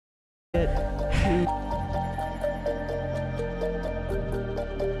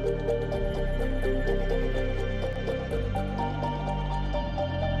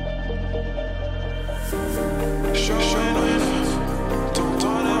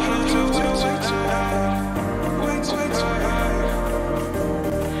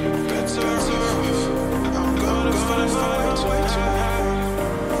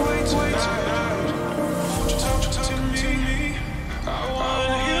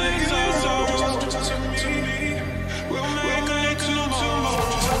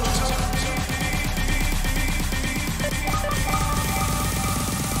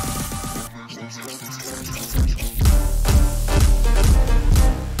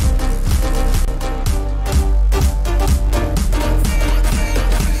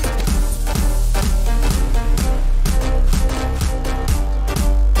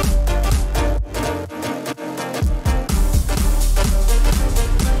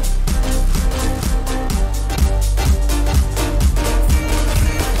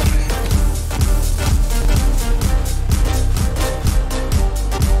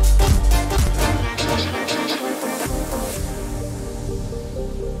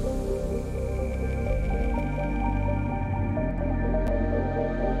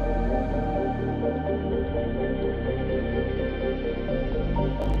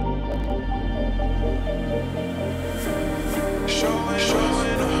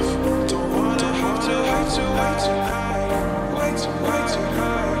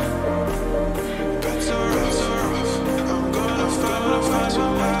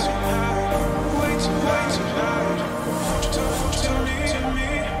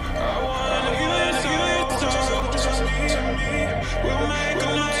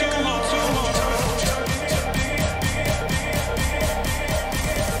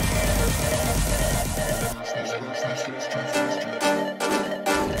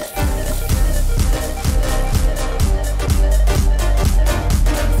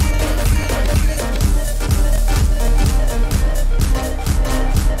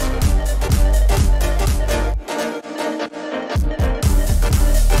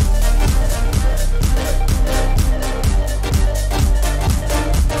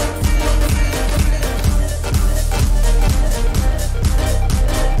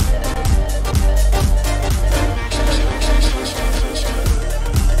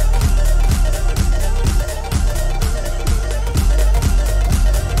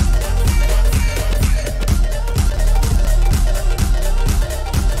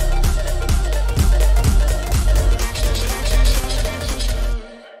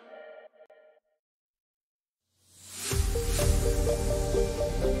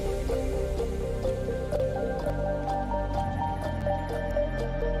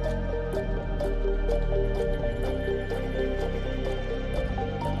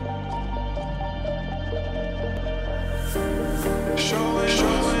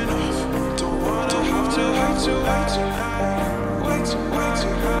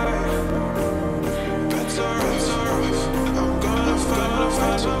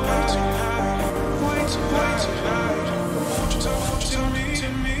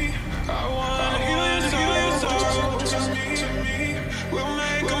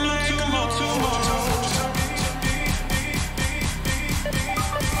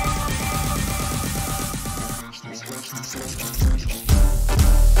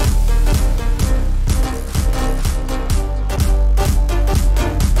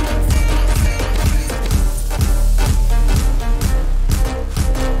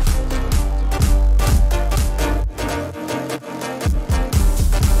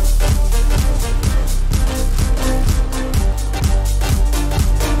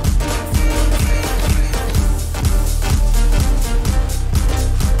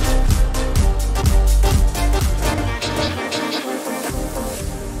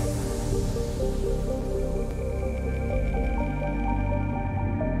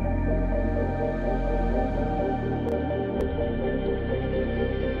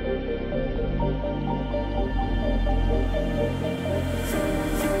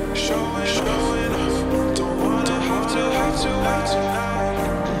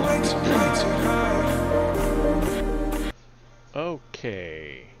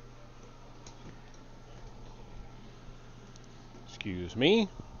Okay. Excuse me,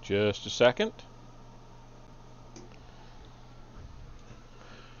 just a second.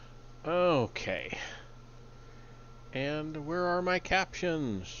 Okay. And where are my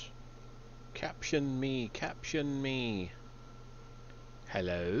captions? Caption me, caption me.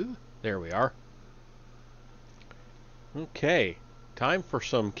 Hello? There we are. Okay, time for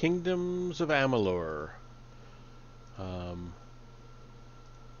some Kingdoms of Amalur.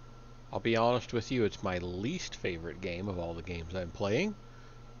 I'll be honest with you, it's my least favorite game of all the games I'm playing.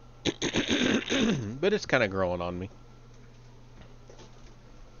 But it's kind of growing on me.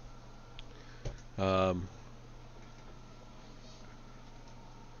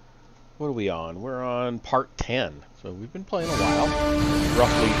 What are we on? We're on part 10. So we've been playing a while.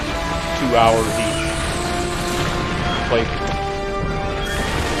 Roughly 2 hours each. Play.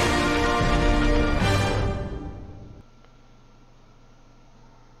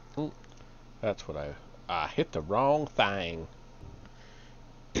 That's what I hit the wrong thing.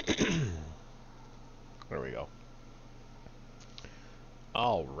 There we go.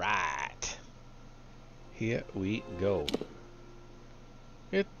 All right. Here we go.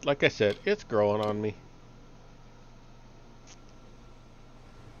 Like I said, it's growing on me.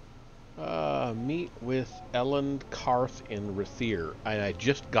 Meet with Ellen Carth in Rathir. And I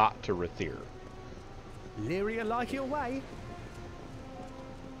just got to Rathir. Lyria like your way?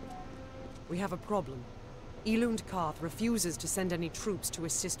 We have a problem. Elund Karth refuses to send any troops to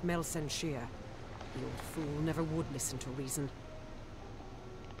assist Melsen Shir. The old fool never would listen to reason.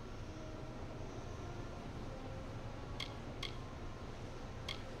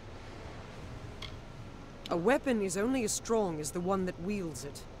 A weapon is only as strong as the one that wields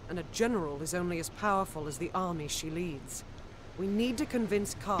it, and a general is only as powerful as the army she leads. We need to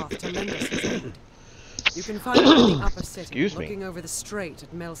convince Karth to lend us his aid. You can find him in the upper city, looking over the strait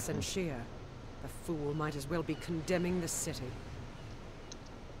at Melsen Shir. The fool might as well be condemning the city.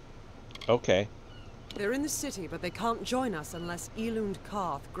 Okay. They're in the city, but they can't join us unless Elund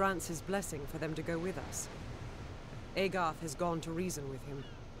Karth grants his blessing for them to go with us. Agarth has gone to reason with him.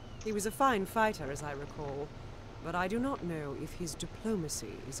 He was a fine fighter, as I recall, but I do not know if his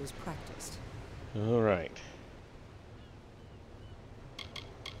diplomacy is as practiced. All right.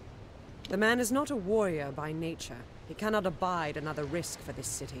 The man is not a warrior by nature. He cannot abide another risk for this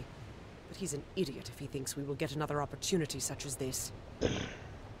city. But he's an idiot if he thinks we will get another opportunity such as this.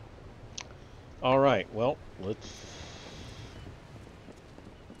 All right, well,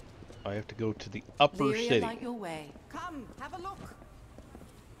 I have to go to the upper city. Light your way. Come, have a look.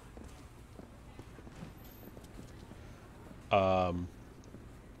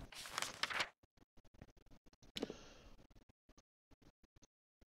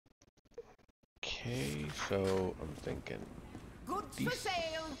 Okay, so I'm thinking Goods for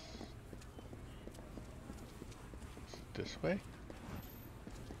sale. this way.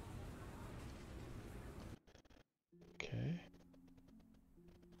 Okay.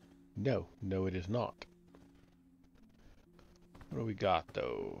 No, it is not. What do we got,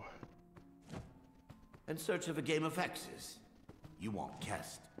 though? In search of a game of hexes. You won't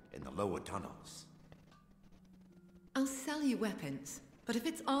cast in the lower tunnels. I'll sell you weapons, but if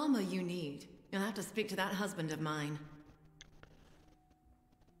it's armor you need, you'll have to speak to that husband of mine.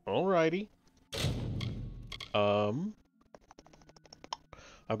 Alrighty. I've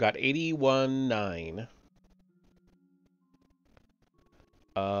got 81.9.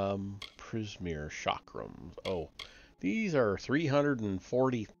 Prismere chakrams. Oh, these are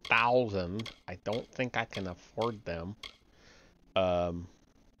 340,000. I don't think I can afford them. Let's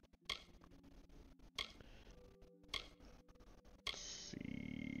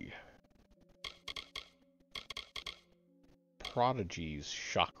see. Prodigy's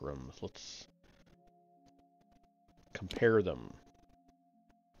chakrams. Let's compare them.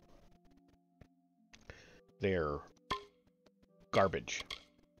 They're garbage.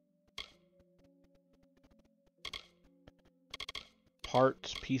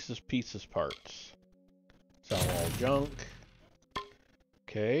 Parts, pieces, parts. Sell all junk.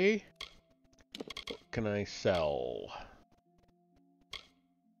 Okay. What can I sell?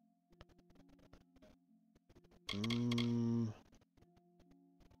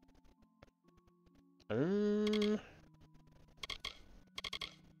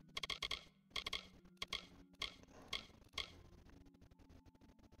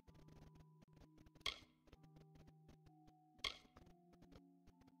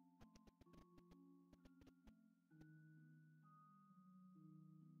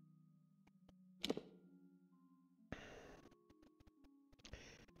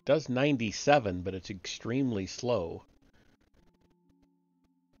 Does 97, but it's extremely slow.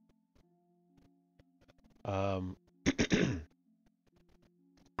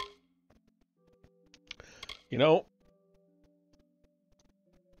 You know,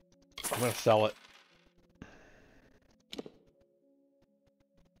 I'm gonna sell it.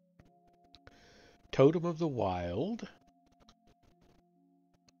 Totem of the Wild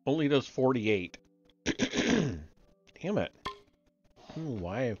only does 48. Damn it.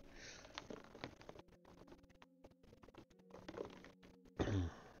 Why?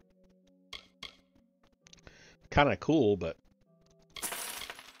 kind of cool, but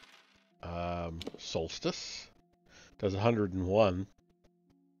Solstice does 101.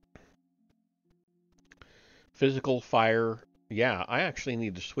 Physical fire, yeah, I actually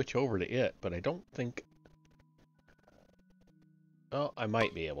need to switch over to it, but I don't think... Oh, I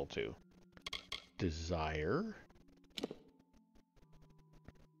might be able to. Desire.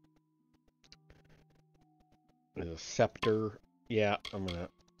 There's a scepter. Yeah, I'm gonna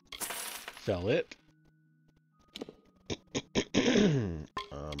sell it. I'm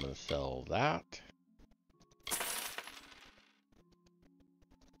gonna sell that.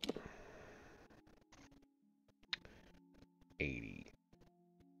 $80.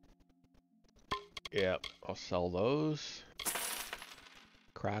 Yep, I'll sell those.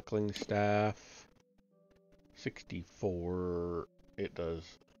 Crackling staff. 64. It does.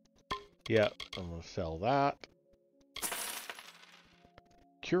 Yep, I'm gonna sell that.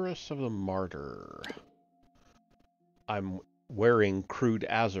 Cuirass of the Martyr. I'm wearing crude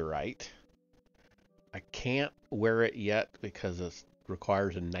azurite. I can't wear it yet because it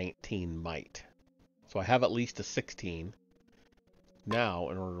requires a 19 might. So I have at least a 16. Now,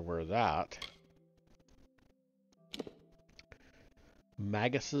 in order to wear that,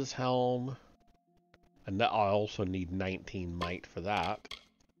 Magus's helm, and I also need 19 might for that.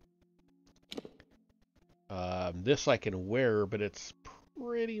 This I can wear, but it's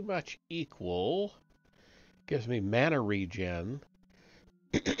pretty much equal. Gives me mana regen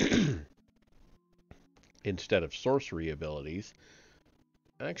instead of sorcery abilities.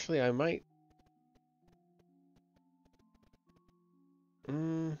 Actually, I might...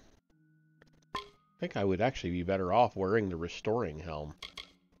 I think I would actually be better off wearing the restoring helm.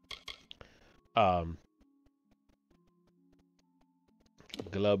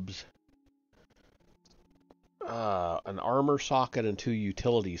 Gloves. An armor socket and 2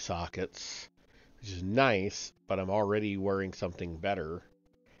 utility sockets, which is nice, but I'm already wearing something better.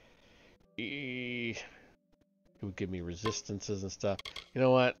 It would give me resistances and stuff. You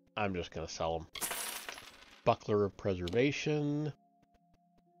know what? I'm just going to sell them. Buckler of Preservation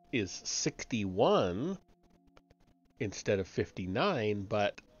is 61 instead of 59,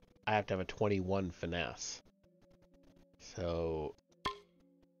 but I have to have a 21 finesse. So,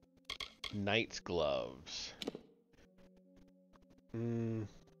 Knight's Gloves.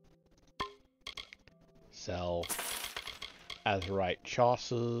 Sell Azurite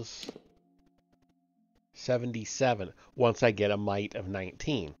Chausses. 77 once I get a might of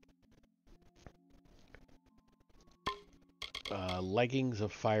 19. Leggings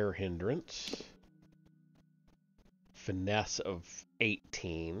of Fire Hindrance. Finesse of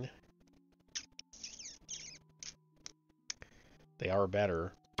 18. They are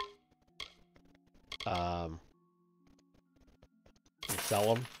better. Sell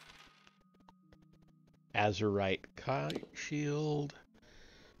them. Azurite Kite Shield.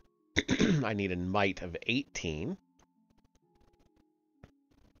 I need a might of 18.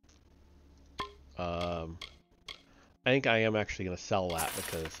 I think I am actually going to sell that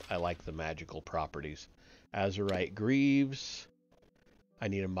because I like the magical properties. Azurite Greaves. I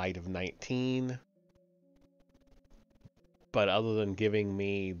need a might of 19. But other than giving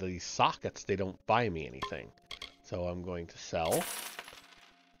me the sockets, they don't buy me anything. So I'm going to sell.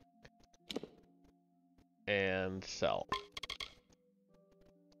 And sell.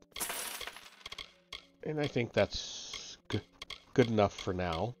 And I think that's good enough for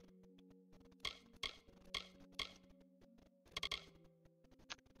now.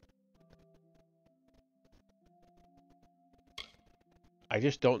 I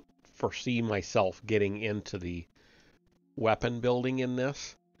just don't foresee myself getting into the weapon building in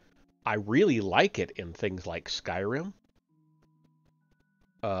this. I really like it in things like Skyrim.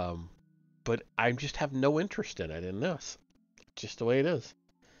 But I just have no interest in it in this. Just the way it is.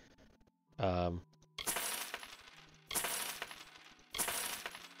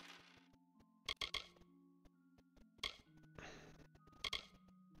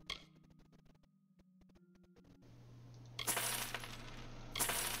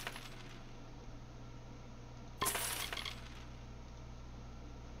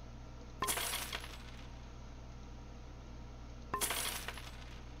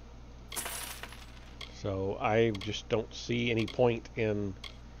 So I just don't see any point in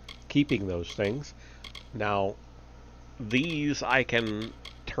keeping those things. Now, these I can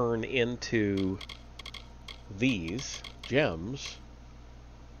turn into these gems.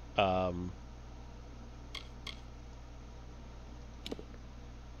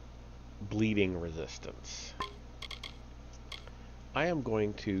 Bleeding resistance. I am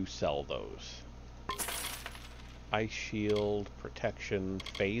going to sell those. Ice shield, protection,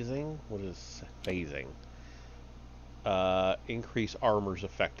 phasing? What is phasing? Increase armor's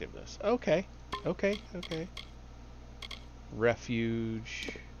effectiveness. Okay. Okay. Okay.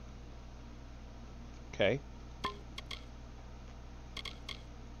 Refuge. Okay.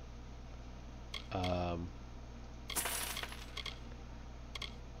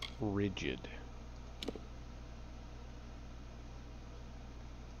 Rigid.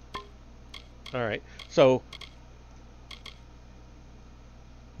 All right. So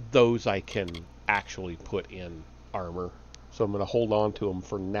those I can actually put in armor. So I'm going to hold on to them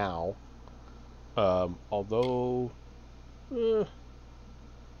for now. Although I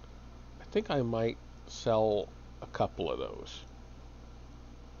think I might sell a couple of those.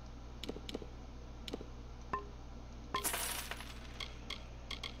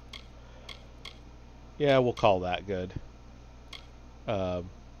 Yeah, we'll call that good. I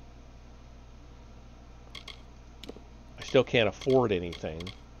still can't afford anything.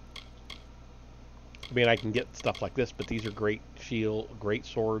 I mean, I can get stuff like this, but these are great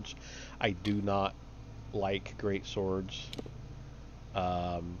swords. I do not like great swords.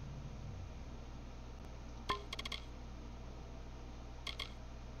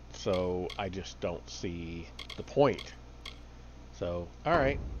 So I just don't see the point. So, all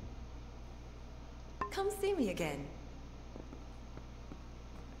right. Come see me again.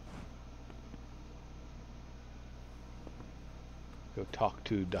 Go talk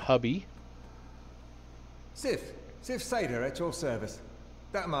to the hubby. Sif Sader at your service.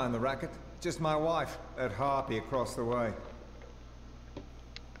 Don't mind the racket. Just my wife at Harpy across the way.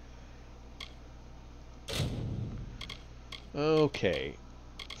 Okay.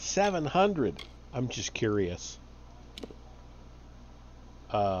 700. I'm just curious.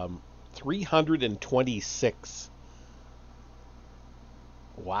 326.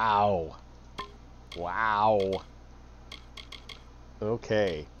 Wow. Wow.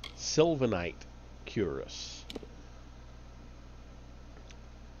 Okay. Sylvanite Curus.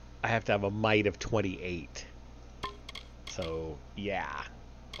 I have to have a might of 28. So, yeah.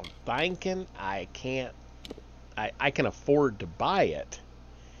 I'm thinking I can't... I can afford to buy it.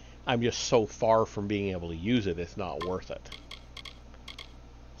 I'm just so far from being able to use it, it's not worth it.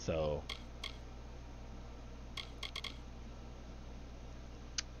 So...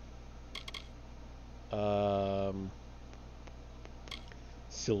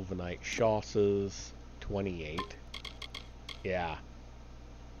 Sylvanite Chasses, 28. Yeah.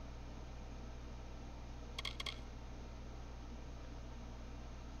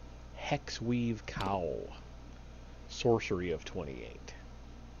 Hexweave Cowl, sorcery of 28.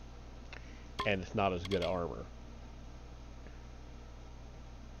 And it's not as good armor.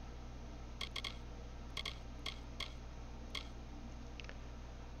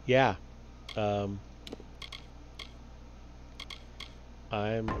 Yeah.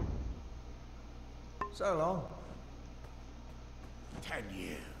 I'm... So long. 10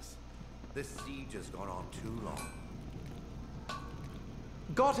 years. This siege has gone on too long.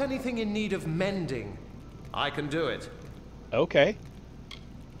 Got anything in need of mending? I can do it. Okay.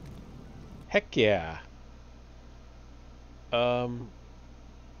 Heck yeah.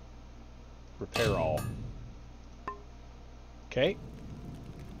 Repair all. Okay.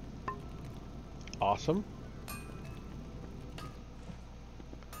 Awesome.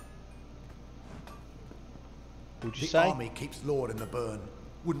 What'd you The say? army keeps Lord in the burn.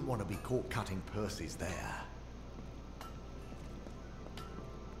 Wouldn't want to be caught cutting purses there.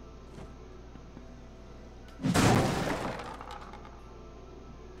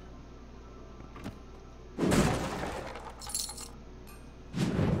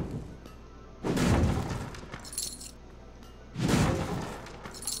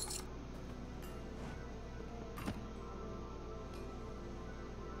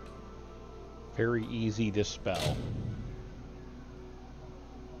 Very easy to spell.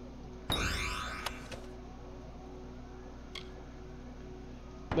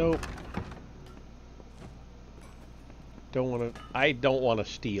 Nope. Don't want to... I don't want to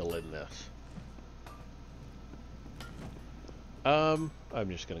steal in this. I'm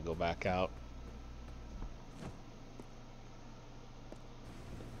just going to go back out.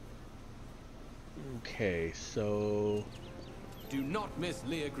 Okay, so... Do not miss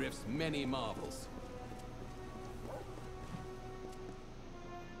Leogriff's many marvels.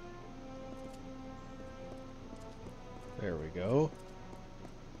 There we go.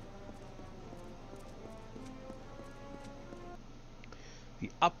 The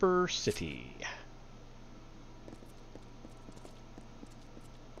Upper City.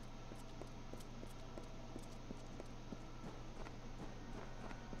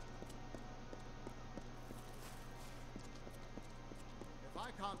 If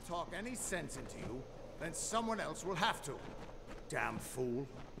I can't talk any sense into you, then someone else will have to. Damn fool.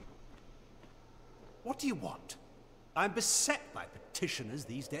 What do you want? I'm beset by petitioners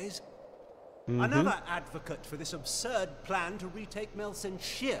these days. Another advocate for this absurd plan to retake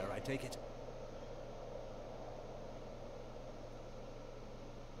Melsenshire, I take it.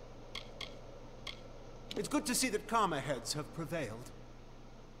 It's good to see that calmer heads have prevailed.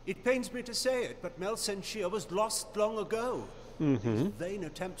 It pains me to say it, but Melsenshire was lost long ago. These vain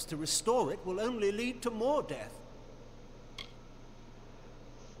attempts to restore it will only lead to more death.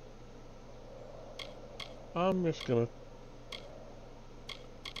 I'm just gonna...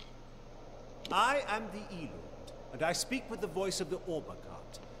 I am the Elord, and I speak with the voice of the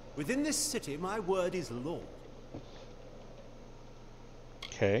Orbacart. Within this city, my word is law.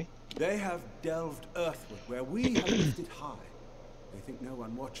 Okay. They have delved earthward where we have lifted high. They think no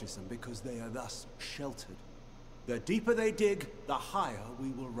one watches them because they are thus sheltered. The deeper they dig, the higher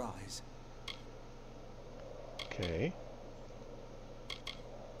we will rise. Okay.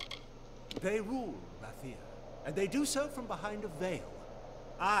 They rule Rathia, and they do so from behind a veil.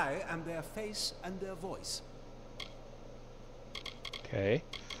 I am their face and their voice. Okay.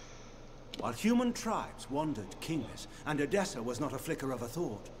 While human tribes wandered kingless, and Odessa was not a flicker of a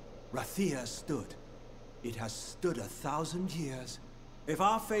thought, Rathia stood. It has stood 1,000 years. If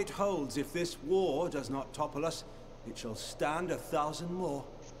our fate holds, if this war does not topple us, it shall stand 1,000 more.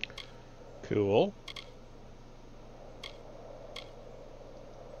 Cool.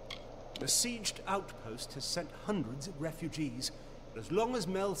 The sieged outpost has sent hundreds of refugees, but as long as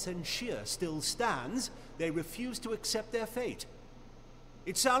Melsenshire still stands, they refuse to accept their fate.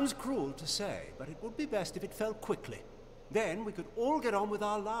 It sounds cruel to say, but it would be best if it fell quickly. Then we could all get on with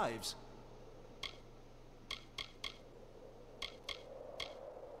our lives.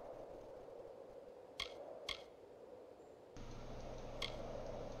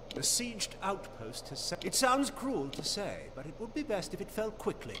 The sieged outpost has sent... It sounds cruel to say, but it would be best if it fell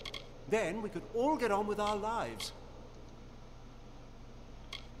quickly. Then we could all get on with our lives.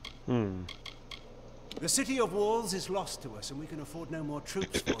 The city of walls is lost to us, and we can afford no more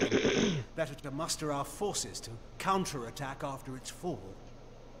troops for them. Better to muster our forces to counterattack after its fall.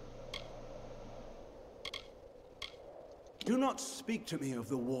 Do not speak to me of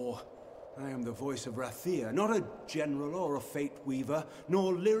the war. I am the voice of Rathia, not a general or a fate weaver,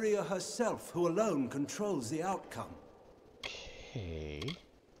 nor Lyria herself, who alone controls the outcome. Okay.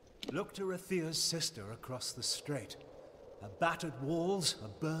 Look to Rathia's sister across the strait. Her battered walls, her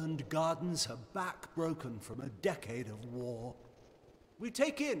burned gardens, her back broken from a decade of war. We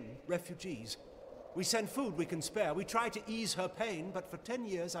take in refugees. We send food we can spare. We try to ease her pain, but for 10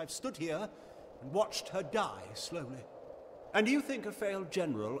 years I've stood here and watched her die slowly. And you think a failed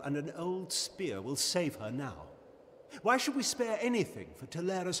general and an old spear will save her now? Why should we spare anything for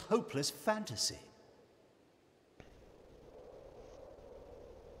Talera's hopeless fantasy?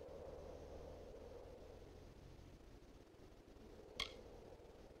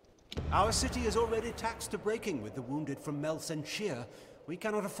 Our city is already taxed to breaking with the wounded from Melsenshire. We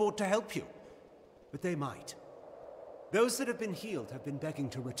cannot afford to help you, but they might. Those that have been healed have been begging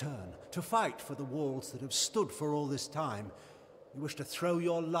to return, to fight for the walls that have stood for all this time. You wish to throw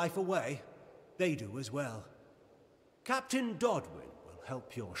your life away? They do as well. Captain Dodwin will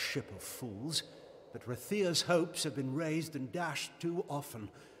help your ship of fools, but Rathia's hopes have been raised and dashed too often.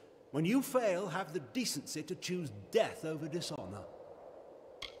 When you fail, have the decency to choose death over dishonor.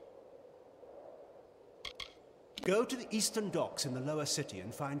 Go to the eastern docks in the lower city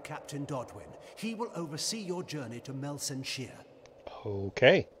and find Captain Dodwin. He will oversee your journey to Melsenshire.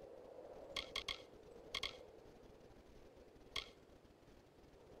 Okay.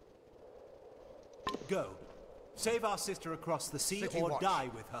 Go. Save our sister across the sea City or watch.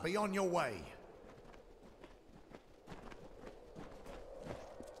 die with her. Be on your way.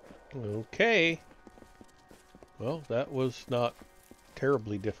 Okay. Well, that was not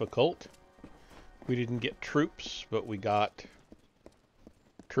terribly difficult. We didn't get troops, but we got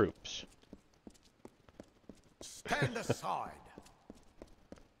troops. Stand aside.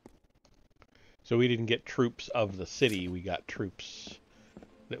 So we didn't get troops of the city, we got troops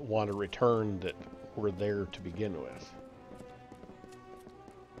that want to return that were there to begin with.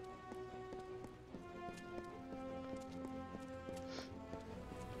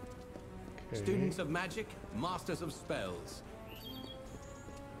 Okay. Students of magic, masters of spells.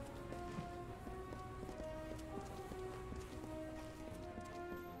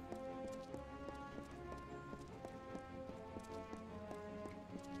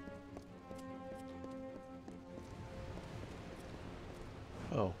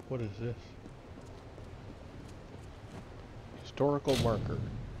 Oh, what is this? Historical marker.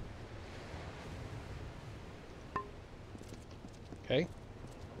 Okay.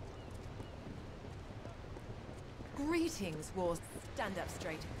 Greetings, Wars. Stand up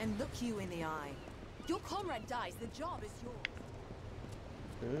straight and look you in the eye. Your comrade dies, the job is yours.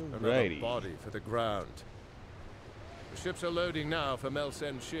 Another Alrighty. body for the ground. The ships are loading now for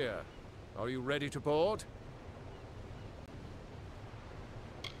Melsenshire. Are you ready to board?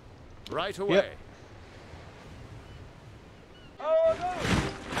 Right away. Yep.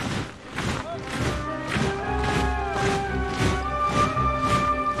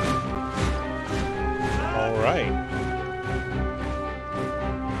 All right.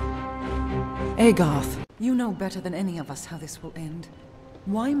 Agarth, you know better than any of us how this will end.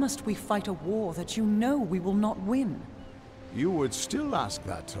 Why must we fight a war that you know we will not win? You would still ask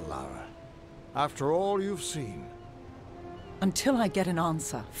that to Lara, after all you've seen. Until I get an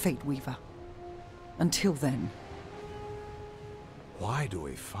answer, Fate Weaver. Until then. Why do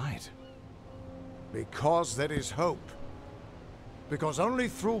we fight? Because there is hope. Because only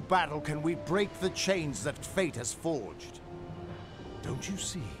through battle can we break the chains that fate has forged. Don't you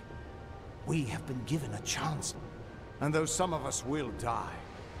see? We have been given a chance. And though some of us will die,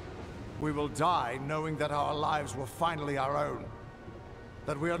 we will die knowing that our lives were finally our own.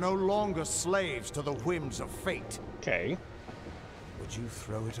 That we are no longer slaves to the whims of fate. Okay. Would you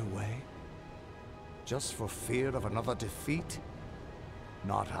throw it away? Just for fear of another defeat?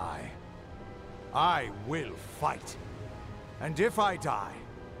 Not I. I will fight. And if I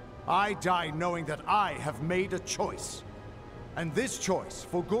die knowing that I have made a choice. And this choice,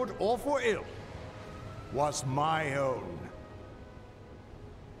 for good or for ill, was my own.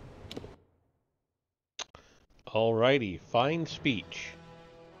 Alrighty. Fine speech.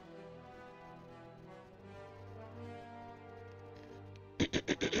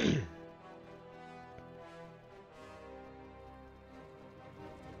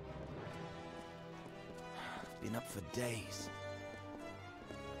 Been up for days.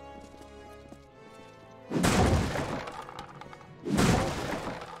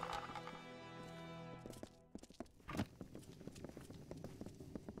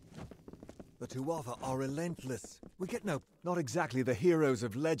 The Tuatha are relentless. We get not exactly the heroes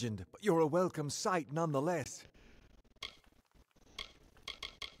of legend, but you're a welcome sight nonetheless.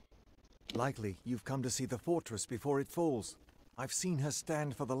 Likely, you've come to see the fortress before it falls. I've seen her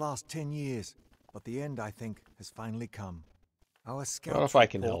stand for the last 10 years, but the end, I think, has finally come. Our scouts if I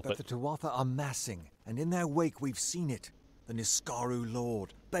can report help that it. the Tuatha are massing, and in their wake we've seen it. The Niskaru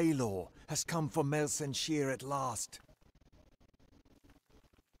Lord, Baelor, has come for Melsenshire at last.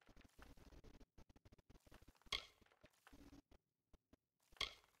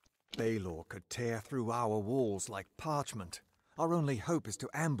 Baelor could tear through our walls like parchment. Our only hope is to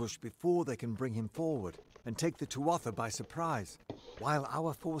ambush before they can bring him forward and take the Tuatha by surprise. While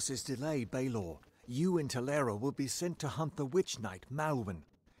our forces delay Baelor, you and Talera will be sent to hunt the Witch Knight, Malwyn.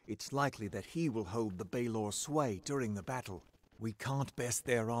 It's likely that he will hold the Baelor sway during the battle. We can't best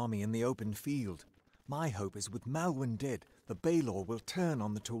their army in the open field. My hope is with Malwyn dead, the Baelor will turn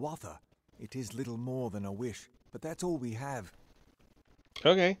on the Tuatha. It is little more than a wish, but that's all we have.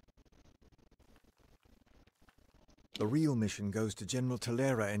 Okay. The real mission goes to General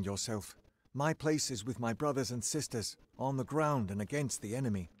Talera and yourself. My place is with my brothers and sisters, on the ground and against the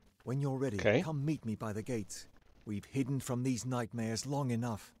enemy. When you're ready, come meet me by the gates. We've hidden from these nightmares long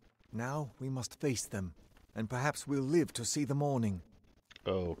enough. Now we must face them, and perhaps we'll live to see the morning.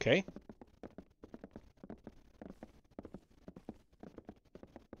 Okay.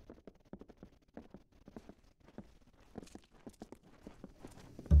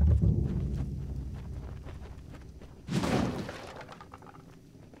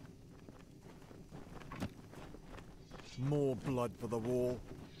 More blood for the wall.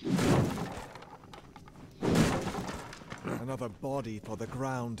 Another body for the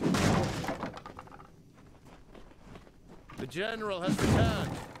ground. The general has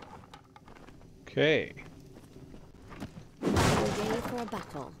returned. Okay. Ready for a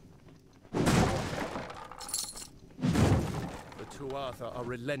battle. The Tuatha are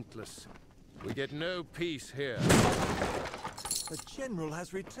relentless. We get no peace here. The general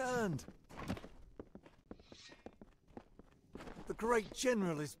has returned. The great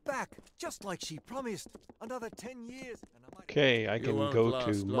general is back, just like she promised. Another 10 years. Okay, I can go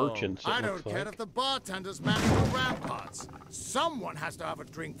to merchants. I don't care if the bartenders man the ramparts. Someone has to have a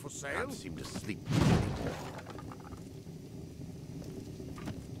drink for sale. Can't seem to sleep anymore.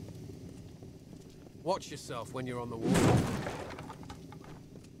 Watch yourself when you're on the wall.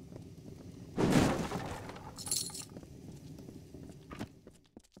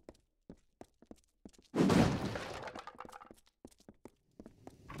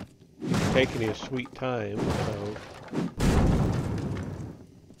 Taking his sweet time. So.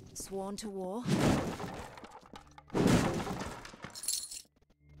 sworn to war?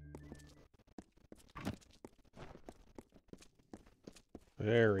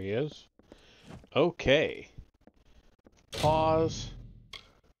 There he is. Okay. Pause.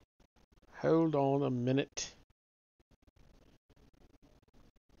 Hold on a minute.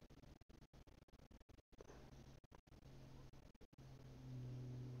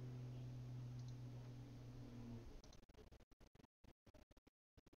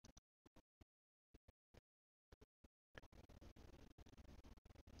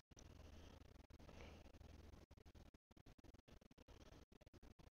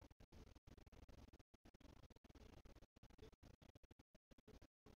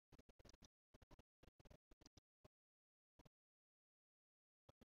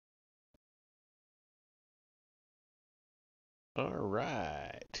 All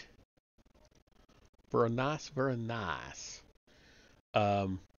right. Very nice, very nice. I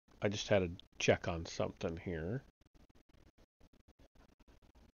just had to check on something here.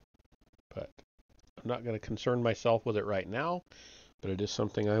 But I'm not going to concern myself with it right now, but it is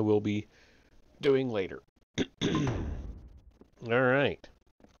something I will be doing later. All right.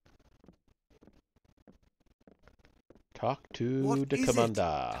 Talk to the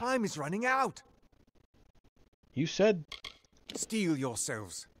commander. Time is running out. You said... Steel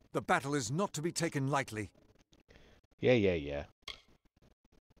yourselves. The battle is not to be taken lightly. Yeah.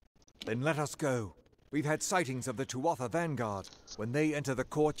 Then let us go. We've had sightings of the Tuatha vanguard. When they enter the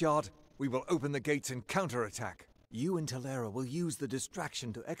courtyard, we will open the gates and counterattack. You and Talera will use the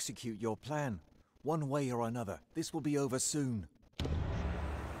distraction to execute your plan. One way or another, this will be over soon.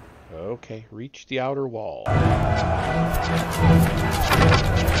 Okay, reach the outer wall.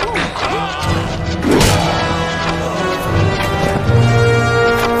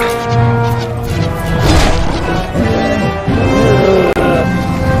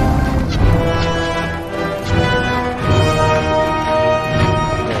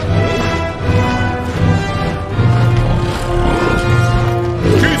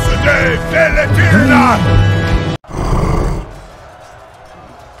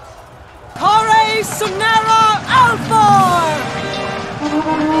 Hore Sunera Alfor!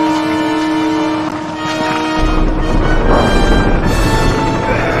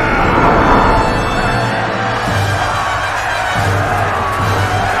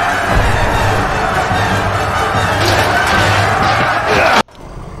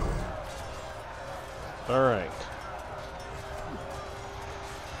 All right.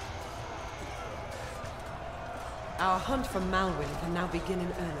 Our hunt for Malwyn can now begin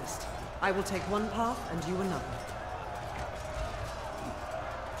in earnest. I will take one path and you another.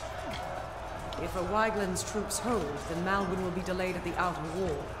 If Wygland's troops hold, then Malwyn will be delayed at the outer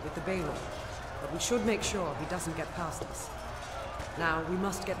wall with the Baylor. But we should make sure he doesn't get past us. Now, we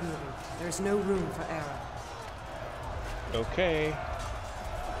must get moving. There is no room for error. Okay.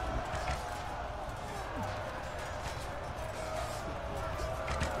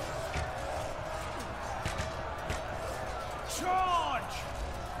 Charge!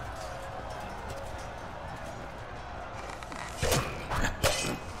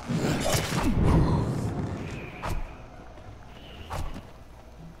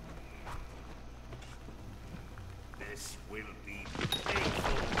 This will be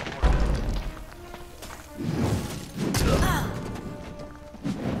painful for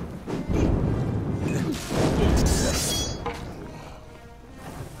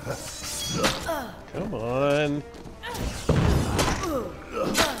Come on.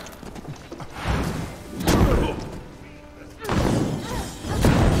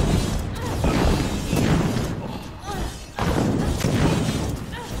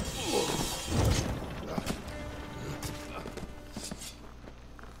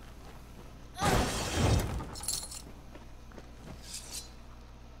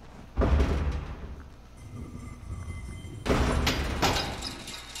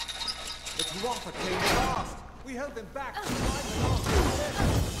 The Tuatha came fast. We held them back.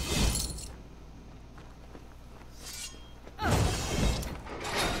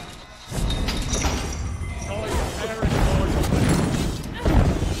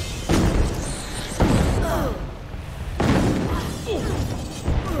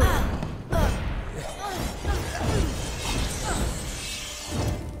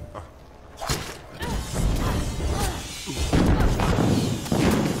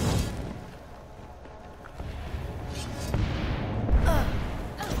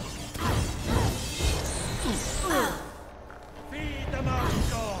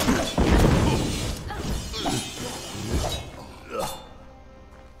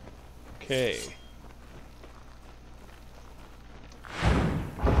 Okay.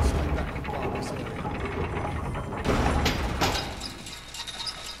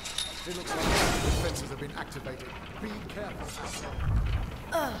 It looks like defenses have been activated. Be careful.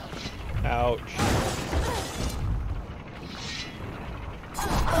 Ouch.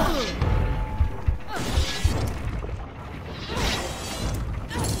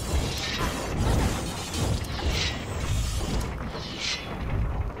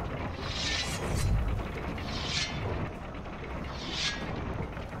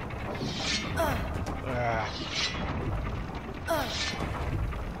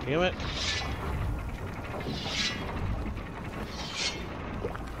 Damn it.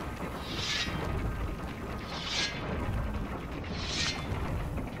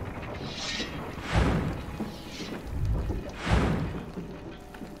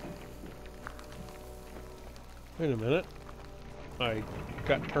 Wait a minute. I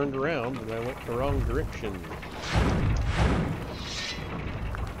got turned around and I went the wrong direction.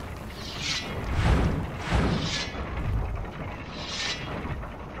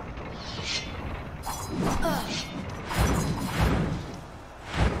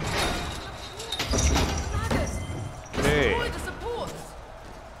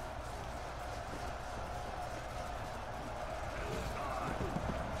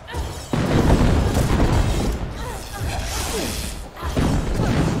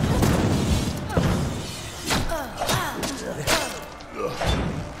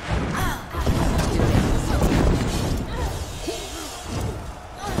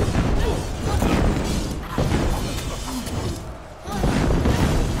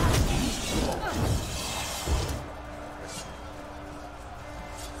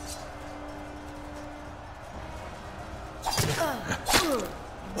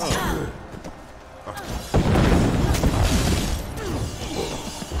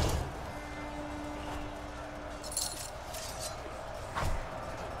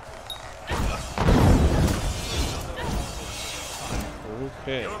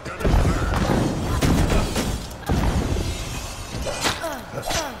 Okay. Okay.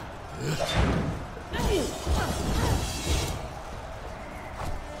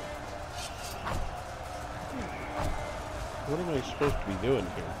 What am I supposed to be doing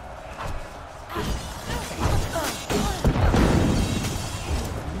here?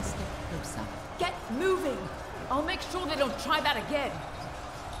 Get moving! I'll make sure they don't try that again.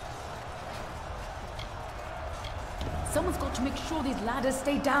 Someone's got to make sure these ladders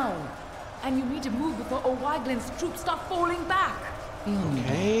stay down. And you need to move before O'Waglin's troops start falling back.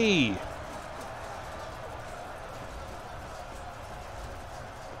 Okay.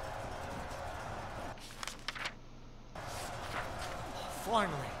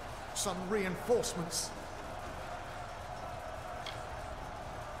 Finally, some reinforcements.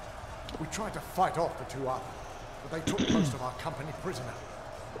 We tried to fight off the two others, but they took most of our company prisoner.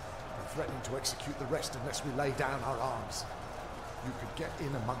 They're threatening to execute the rest unless we lay down our arms. You could get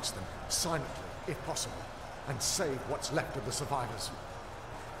in amongst them, silently, if possible, and save what's left of the survivors.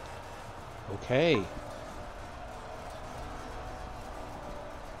 Okay.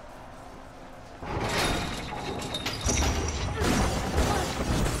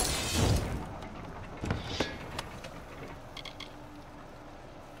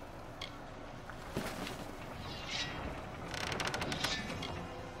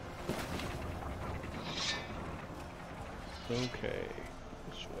 Okay,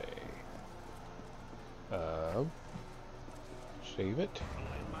 this way. Save it.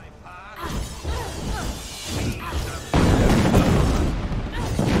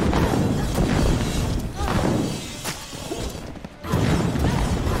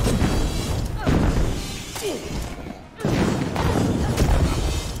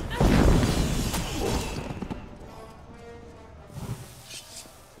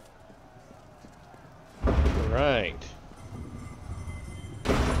 Right.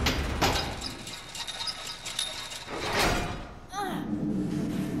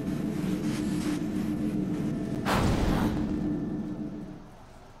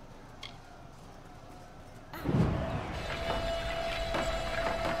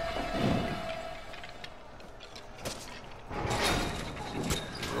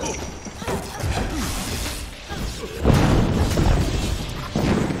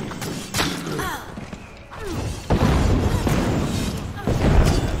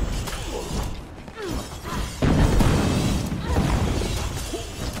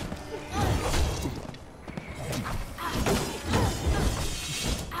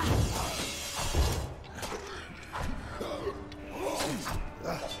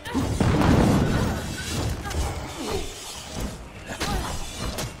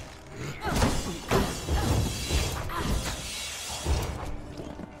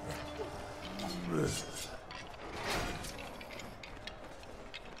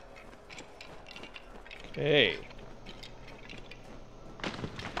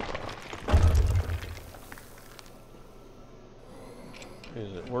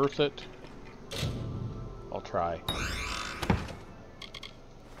 Is it worth it? I'll try.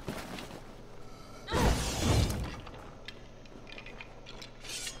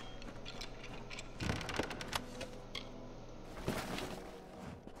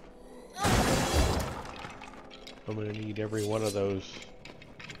 I'm going to need every one of those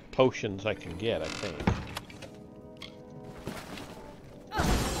potions I can get, I think.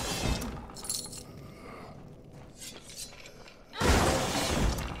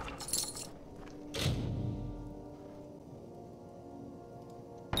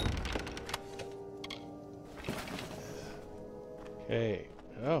 Okay.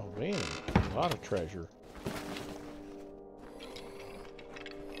 Oh, man. A lot of treasure.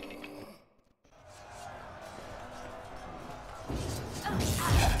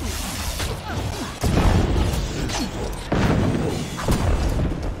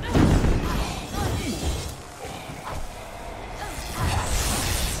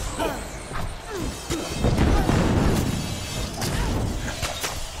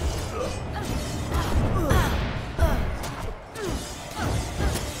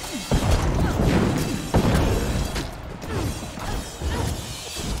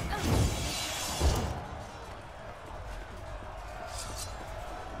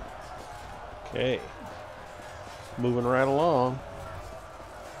 Okay, moving right along.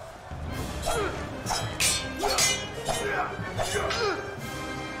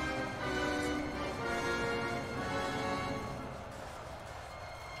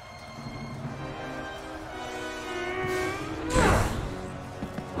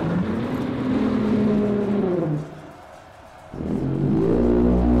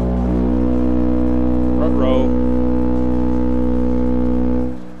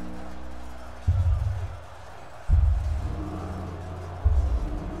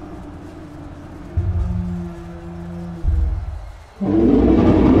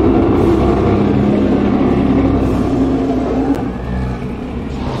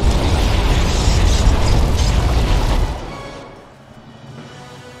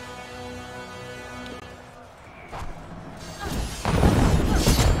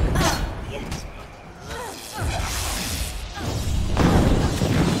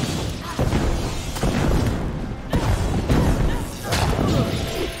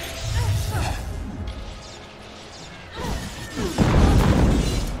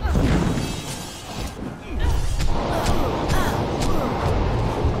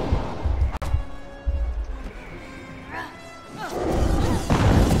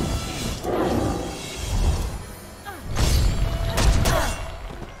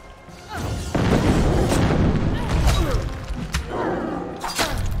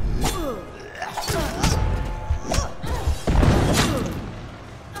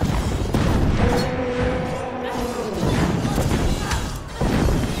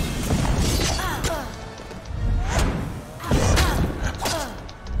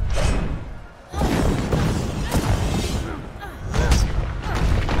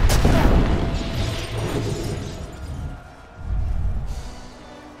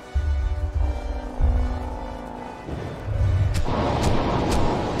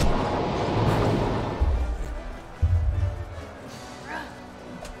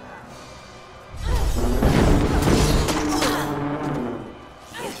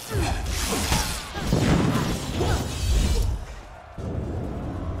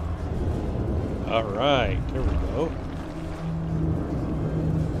 Alright, here we go.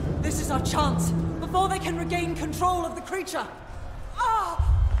 This is our chance, before they can regain control of the creature.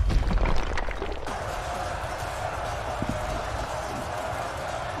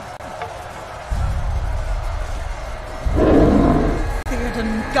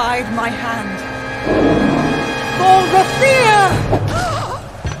 Theoden, guide my hand. For Rathir!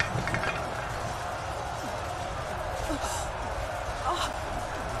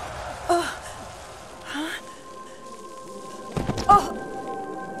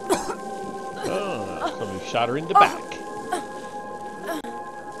 Shot her in the back.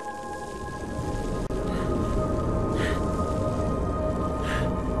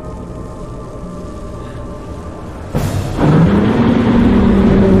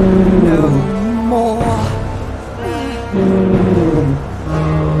 No more.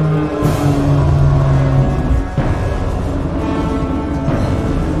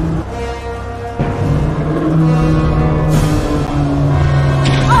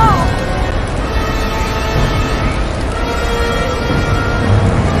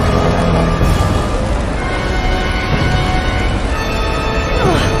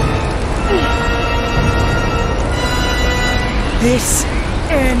 This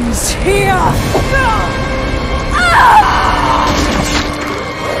ends here!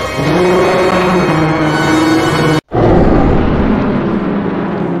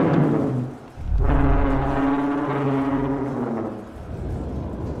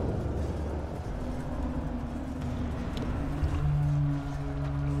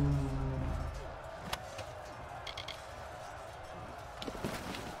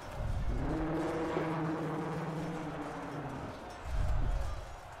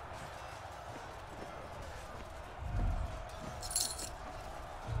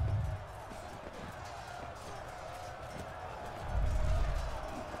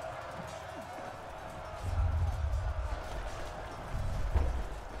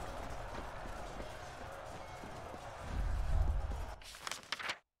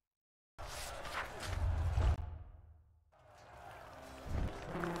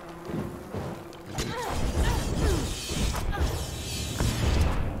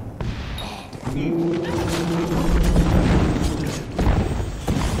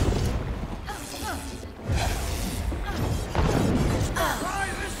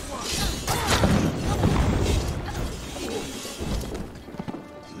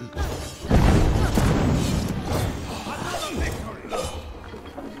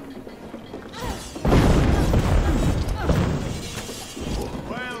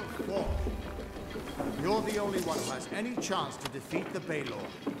 Any chance to defeat the Baylor.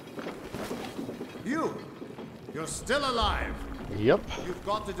 You're still alive. Yep. You've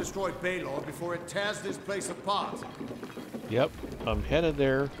got to destroy Baylor before it tears this place apart. Yep, I'm headed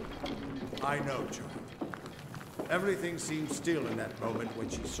there. I know, John. Everything seemed still in that moment when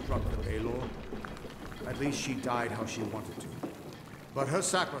she struck the Baylor. At least she died how she wanted to. But her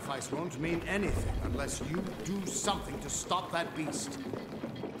sacrifice won't mean anything unless you do something to stop that beast.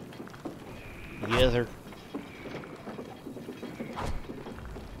 Yes, sir.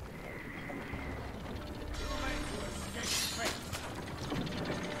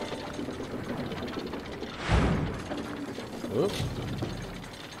 Oops.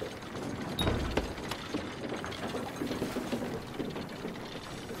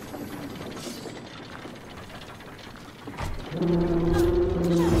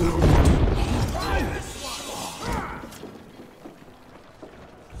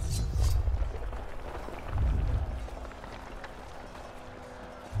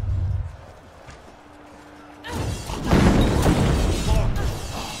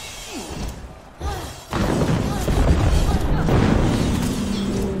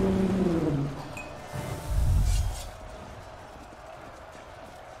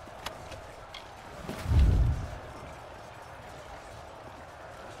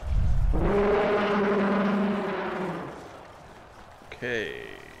 Okay.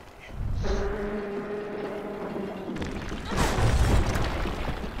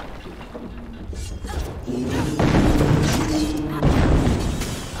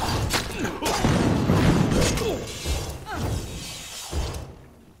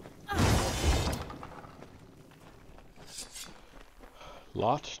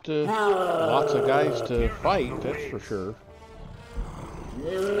 Lots of guys to fight, that's for sure.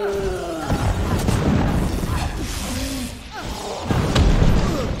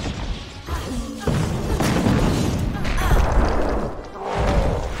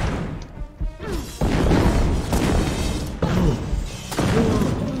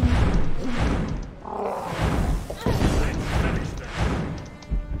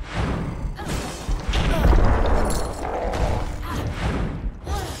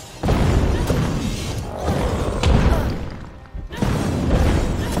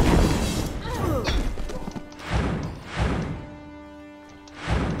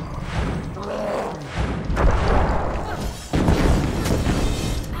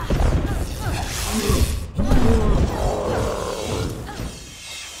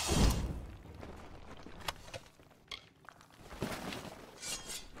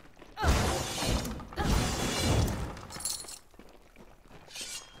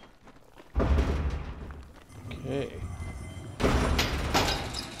 Okay.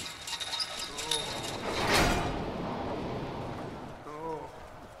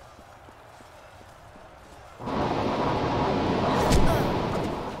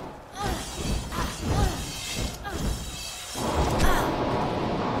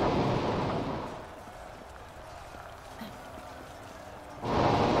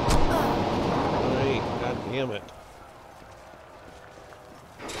 God damn it.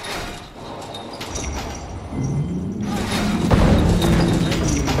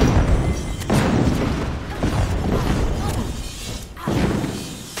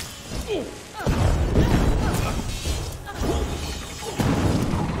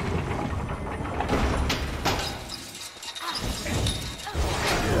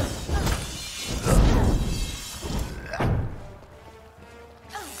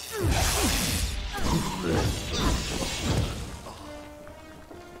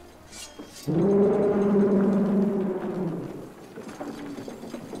 Okay,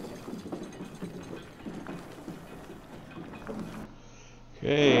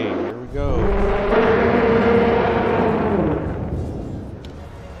 here we go.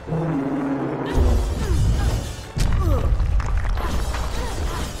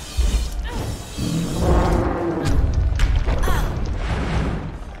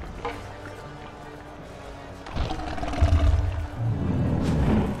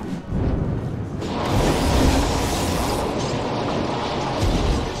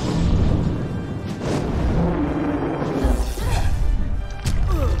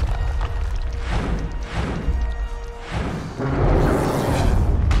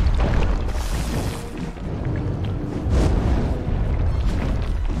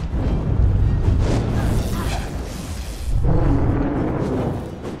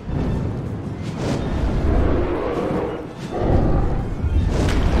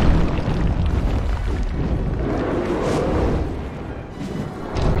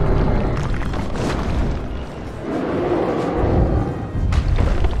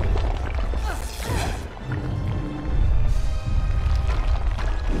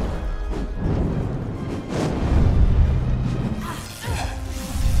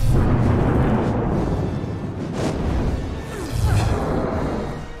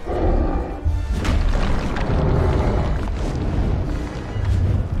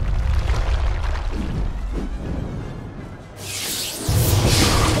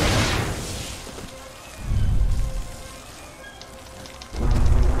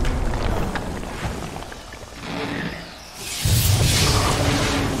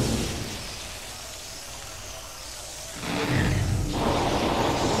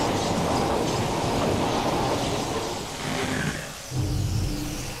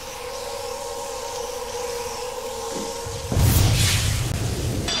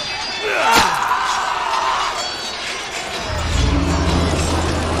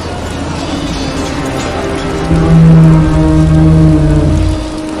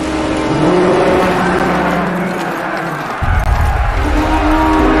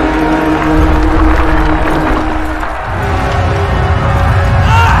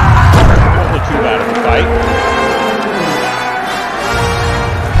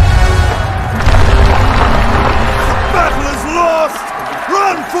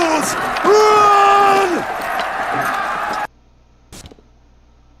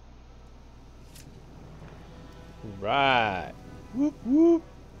 Right. Whoop, whoop.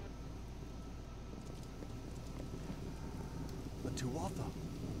 The Tuatha,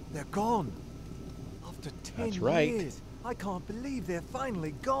 they're gone. After 10 That's right. years, I can't believe they're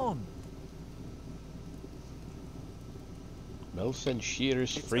finally gone. Melsen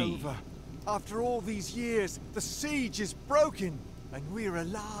Shear's It's free. over. After all these years, the siege is broken, and we're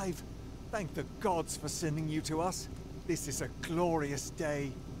alive. Thank the gods for sending you to us. This is a glorious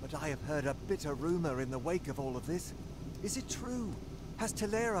day, but I have heard a bitter rumor in the wake of all of this. Is it true? Has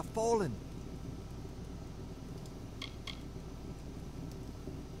Talera fallen?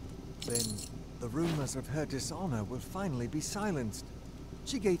 Then the rumors of her dishonor will finally be silenced.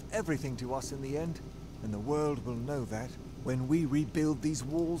 She gave everything to us in the end, and the world will know that. When we rebuild these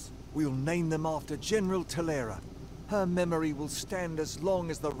walls, we'll name them after General Talera. Her memory will stand as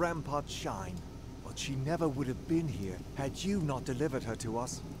long as the ramparts shine. But she never would have been here had you not delivered her to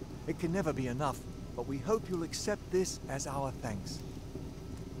us. It can never be enough, but we hope you'll accept this as our thanks.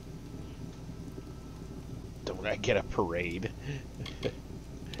 Don't I get a parade?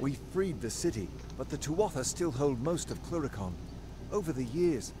 We freed the city, but the Tuatha still hold most of Cluricon. Over the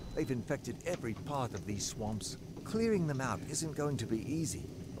years, they've infected every part of these swamps. Clearing them out isn't going to be easy,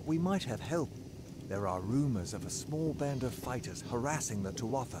 but we might have help. There are rumors of a small band of fighters harassing the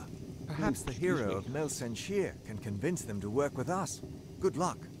Tuatha. Perhaps the hero of Melsen Shear can convince them to work with us. Good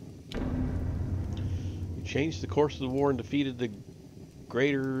luck. You changed the course of the war and defeated the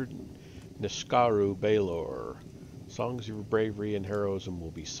greater Niskaru Baelor. Songs of your bravery and heroism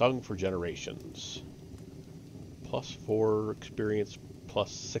will be sung for generations. +4 experience,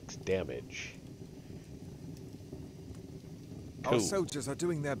 +6 damage. Cool. Our soldiers are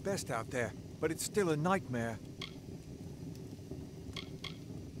doing their best out there, but it's still a nightmare.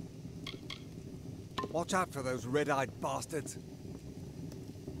 Watch out for those red-eyed bastards.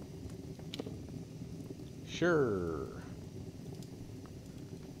 Sure.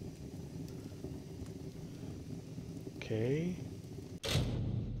 Okay.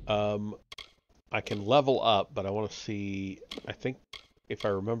 I can level up, but I want to see, I think, if I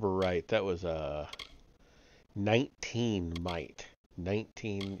remember right, that was a 19 might.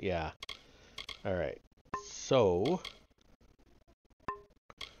 19, yeah. Alright. So,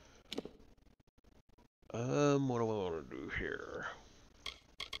 What do I want to do here?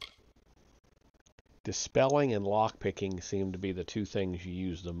 Dispelling and lockpicking seem to be the two things you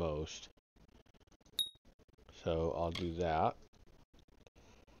use the most. So I'll do that.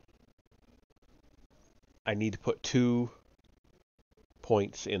 I need to put 2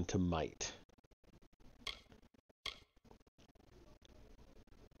 points into might.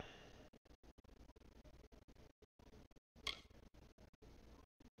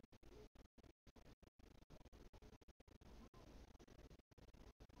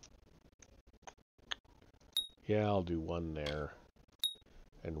 Yeah, I'll do 1 there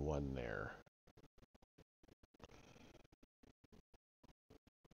and 1 there.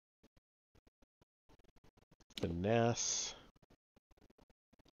 Finesse.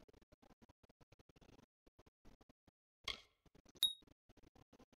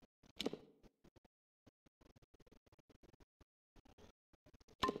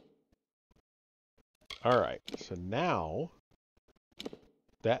 All right, so now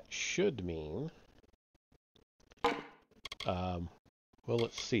that should mean, well,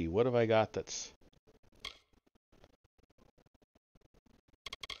 let's see, what have I got that's,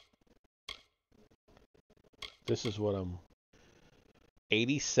 this is what I'm,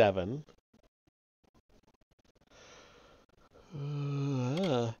 87.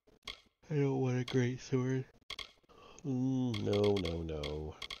 I don't want a great sword. No, no,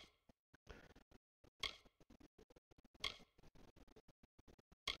 no.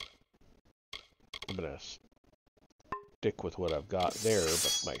 I'm gonna stick with what I've got there,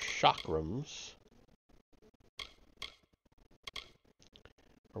 but my chakrams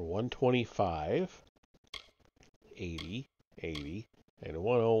are 125, 80, 80, and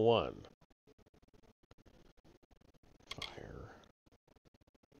 101. Fire.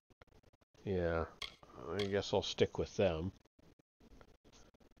 Yeah, I guess I'll stick with them.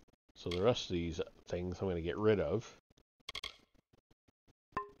 So the rest of these things I'm going to get rid of.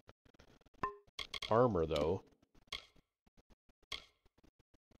 Armor, though.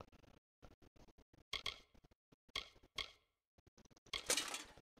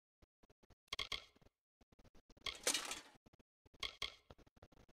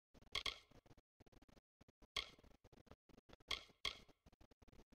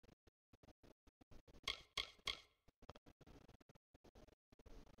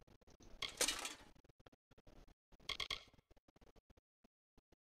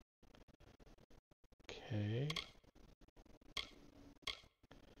 Okay.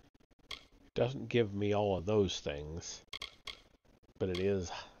 Doesn't give me all of those things, but it is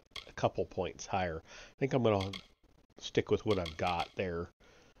a couple points higher. I think I'm going to stick with what I've got there,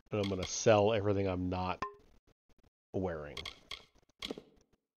 and I'm going to sell everything I'm not wearing.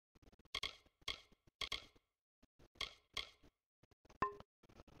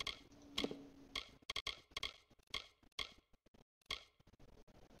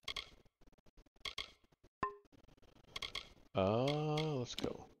 Let's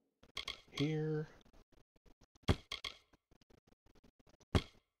go here.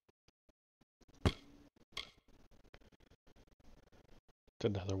 It's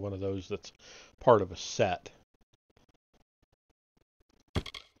another one of those that's part of a set.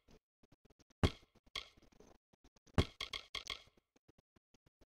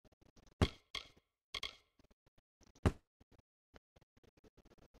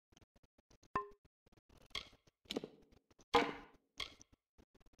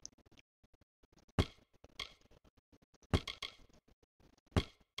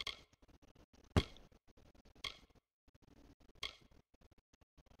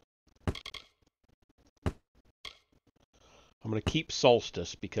 I'm going to keep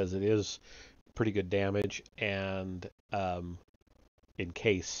Solstice because it is pretty good damage, and in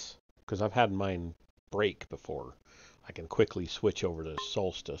case, because I've had mine break before, I can quickly switch over to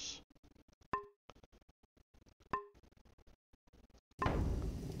Solstice.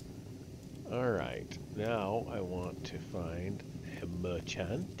 Alright, now I want to find a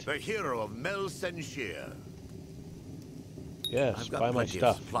merchant. The hero of Mel Senshir. Yes, I've got buy my plenty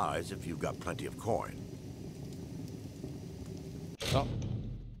stuff. of supplies if you've got plenty of coin. Stop.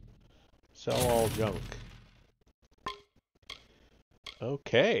 Sell all junk.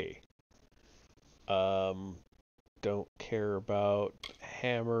 Okay. Don't care about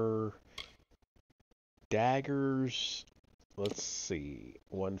hammer, daggers. Let's see,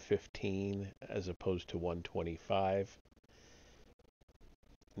 115 as opposed to 125.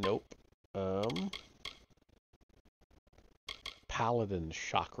 Nope. Paladin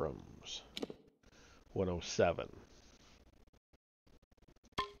chakrams, 107.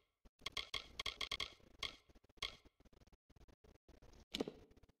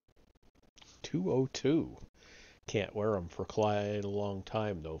 202. Can't wear them for quite a long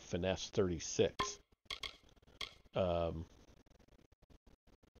time, though. Finesse 36.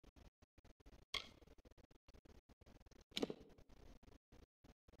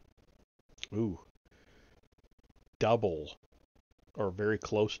 Ooh. Double, or very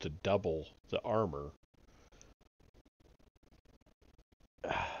close to double the armor.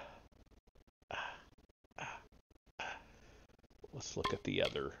 Let's look at the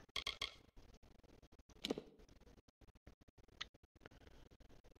other.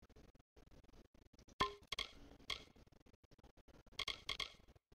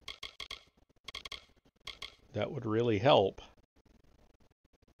 That would really help.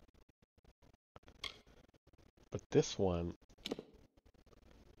 But this one...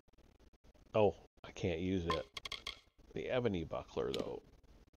 Oh, I can't use it. The ebony buckler, though.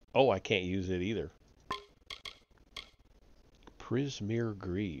 Oh, I can't use it either. Prismere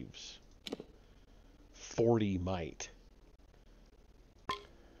Greaves. 40 might.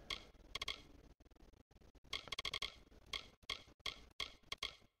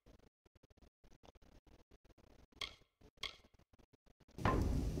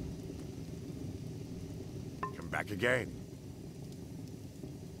 Come back again.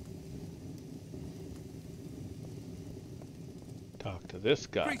 Talk to this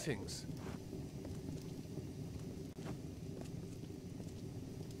guy. Greetings.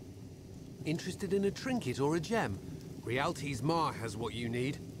 Interested in a trinket or a gem? Rialti's Ma has what you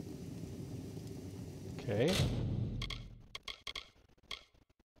need. Okay.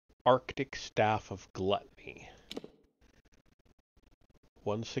 Arctic Staff of Gluttony.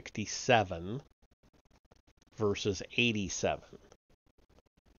 167 versus 87.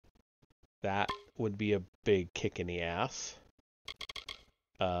 That would be a big kick in the ass.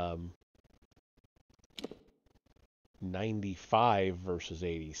 95 versus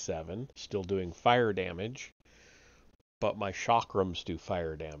 87. Still doing fire damage, but my chakrams do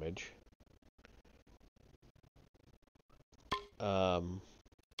fire damage.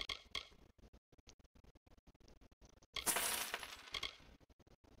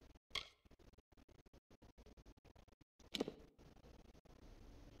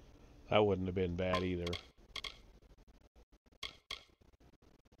 That wouldn't have been bad either.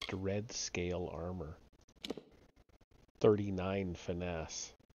 Dread scale armor. 39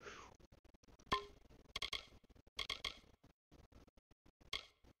 finesse.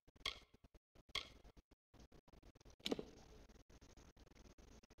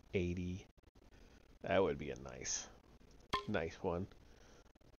 $80. That would be a nice one.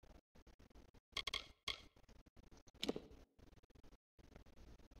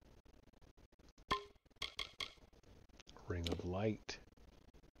 Ring of Light.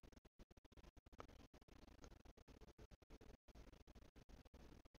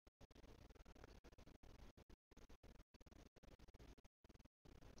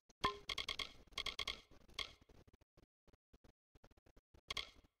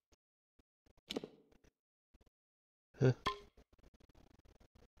 Huh.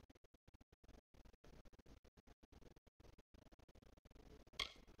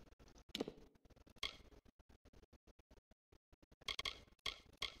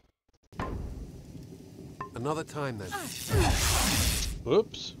 Another time then.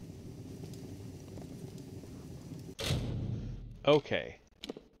 Whoops. Okay.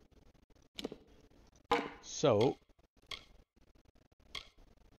 So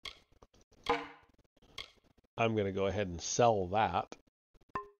I'm going to go ahead and sell that.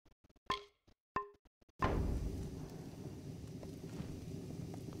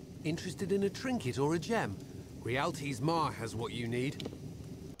 Interested in a trinket or a gem? Rialti's Ma has what you need.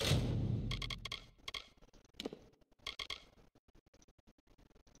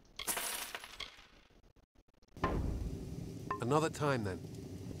 Another time then.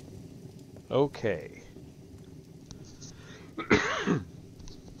 Okay.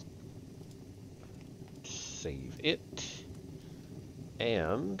 Save it.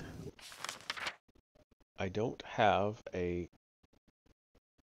 And I don't have a...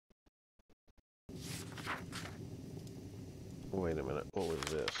 Wait a minute, what was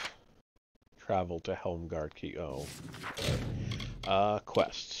this? Travel to Helmgard Key. Oh.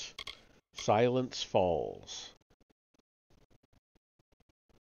 Quests. Silence Falls.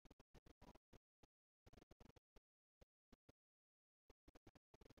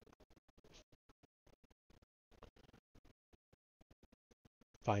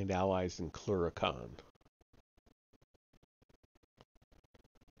 Find allies in Cluracan.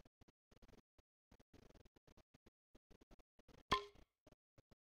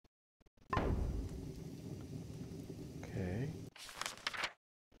 Okay.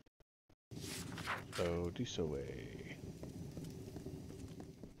 Odisaway.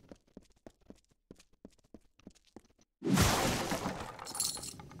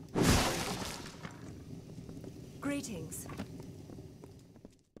 Greetings.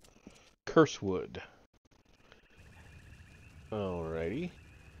 Cursewood. Alrighty.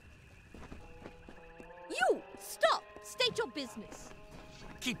 You! Stop! State your business.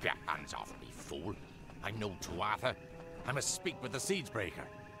 Keep your hands off me, fool. I'm no Tuatha. I must speak with the Siegebreaker.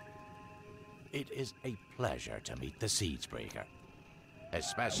 It is a pleasure to meet the Siegebreaker.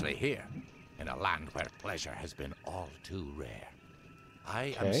 Especially here, in a land where pleasure has been all too rare.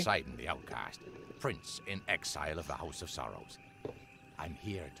 I am Sidon the Outcast, Prince in exile of the House of Sorrows. I'm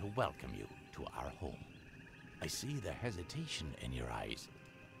here to welcome you to our home. I see the hesitation in your eyes.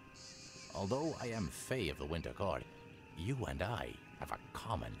 Although I am Fae of the Winter Court, you and I have a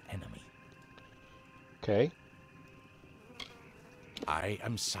common enemy. Okay. I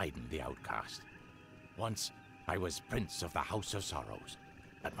am Sidon the Outcast. Once, I was Prince of the House of Sorrows,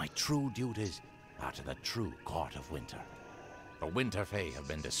 but my true duties are to the true Court of Winter. The Winter Fae have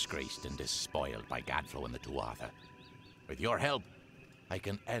been disgraced and despoiled by Gadflo and the Tuatha. With your help, I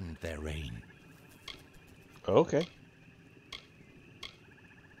can end their reign. Okay.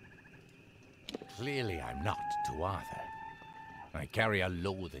 Clearly I'm not Tuatha. I carry a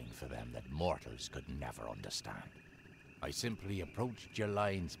loathing for them that mortals could never understand. I simply approached your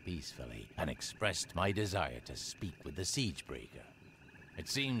lines peacefully and expressed my desire to speak with the Siegebreaker. It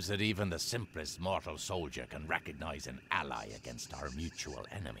seems that even the simplest mortal soldier can recognize an ally against our mutual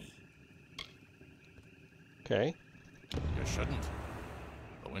enemy. Okay. You shouldn't.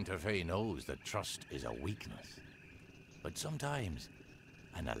 The Winter Fae knows that trust is a weakness. But sometimes,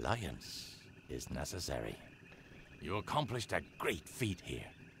 an alliance is necessary. You accomplished a great feat here.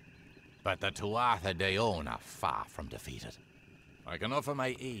 But the Tuatha De Own are far from defeated. I can offer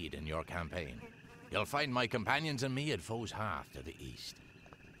my aid in your campaign. You'll find my companions and me at Foe's Hearth to the east.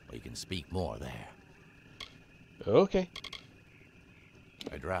 We can speak more there. Okay.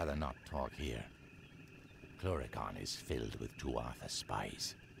 I'd rather not talk here. Cluricon is filled with Tuatha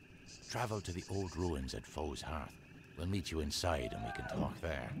spies. Travel to the old ruins at Foe's Hearth. We'll meet you inside and we can talk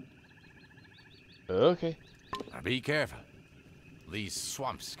there. Okay. Now be careful. These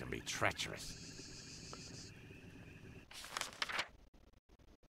swamps can be treacherous.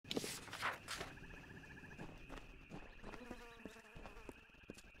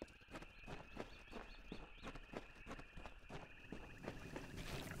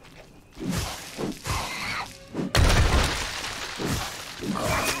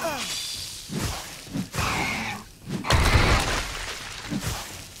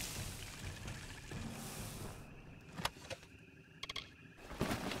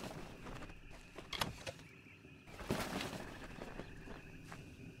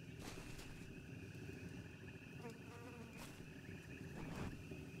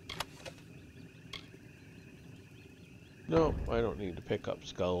 No, I don't need to pick up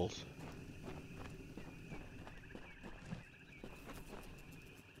skulls.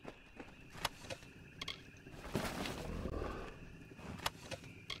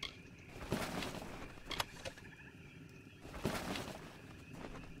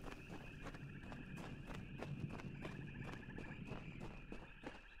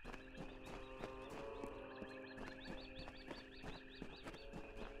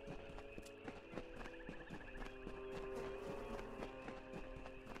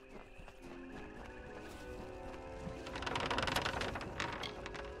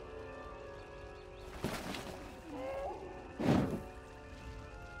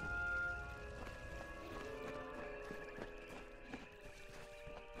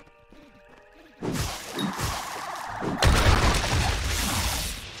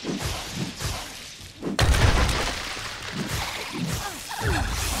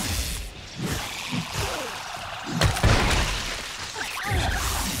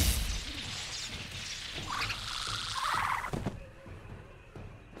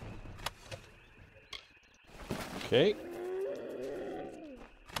 Okay.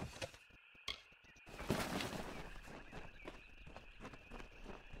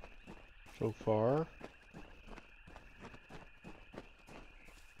 So far,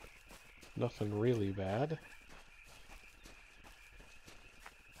 nothing really bad.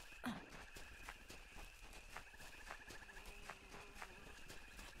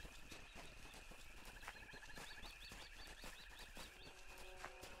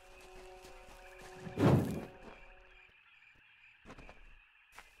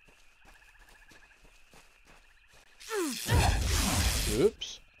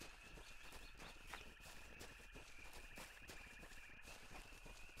 Oops.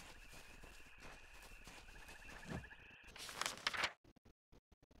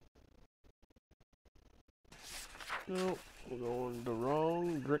 No, we're going the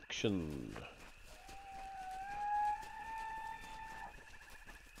wrong direction.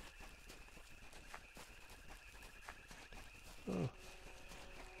 Oh,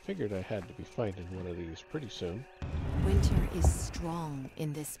 figured I had to be finding one of these pretty soon. Winter is strong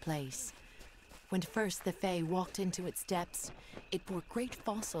in this place. When first the Fae walked into its depths, it bore great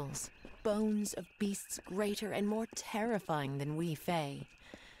fossils, bones of beasts greater and more terrifying than we Fae.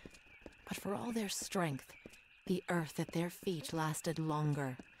 But for all their strength, the earth at their feet lasted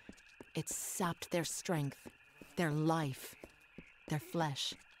longer. It sapped their strength, their life, their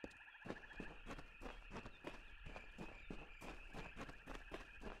flesh.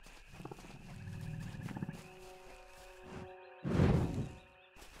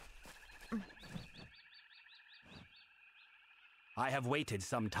 I have waited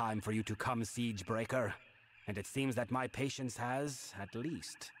some time for you to come, Siegebreaker, and it seems that my patience has, at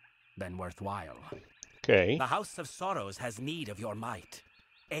least, been worthwhile. Okay. The House of Sorrows has need of your might.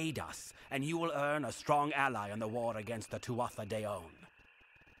 Aid us, and you will earn a strong ally in the war against the Tuatha Deon.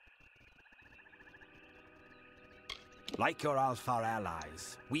 Like your Alfar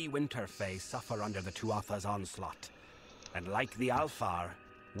allies, we Winterfae suffer under the Tuatha's onslaught. And like the Alfar,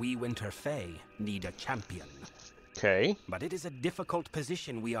 we Winterfae need a champion. Okay. But it is a difficult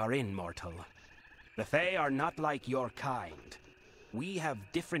position we are in, mortal. The Fae are not like your kind. We have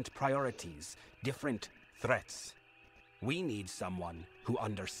different priorities, different threats. We need someone who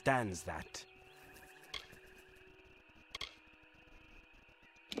understands that.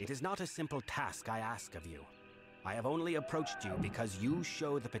 It is not a simple task I ask of you. I have only approached you because you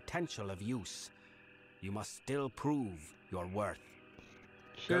show the potential of use. You must still prove your worth.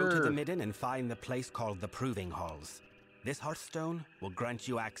 Sure. Go to the midden and find the place called the Proving Halls. This hearthstone will grant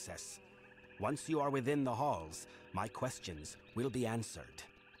you access. Once you are within the halls, my questions will be answered.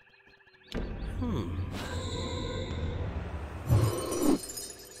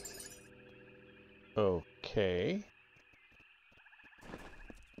 Okay.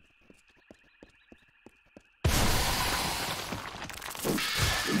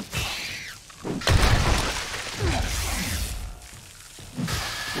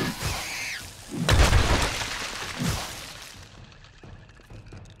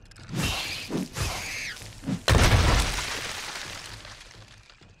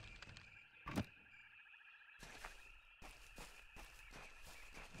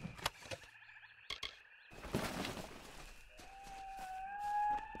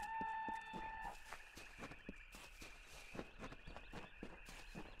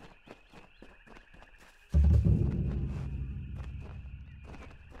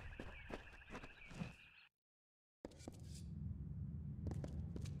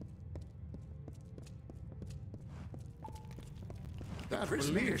 The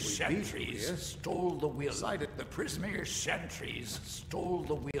Prismere sentries stole the will. The Prismere sentries stole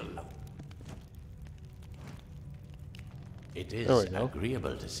the will. It is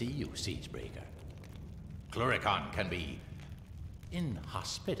agreeable to see you, Siegebreaker. Cluricon can be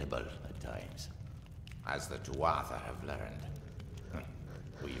inhospitable at times, as the Tuatha have learned.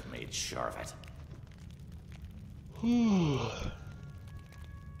 We've made sure of it.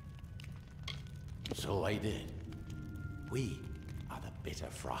 So I did. We are the Bitter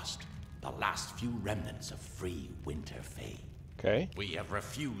Frost, the last few remnants of free Winterfae. Okay. We have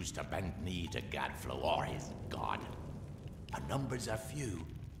refused to bend knee to Gadflow or his god. Our numbers are few,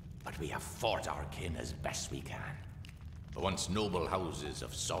 but we have fought our kin as best we can. The once noble houses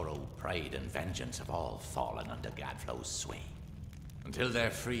of sorrow, pride, and vengeance have all fallen under Gadflow's sway. Until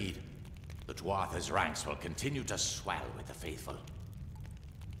they're freed, the Tuatha's ranks will continue to swell with the faithful.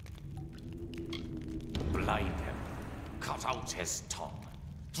 Blind him, cut out his tongue,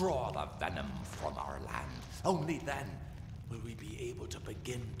 draw the venom from our land. Only then will we be able to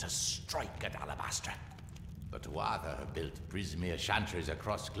begin to strike at Alabastra. The Tuatha have built Prismere chantries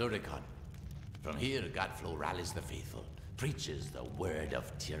across Cluricon. From here, Gadflow rallies the faithful, preaches the word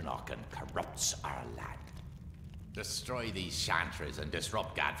of Tirnoch, and corrupts our land. Destroy these chantries and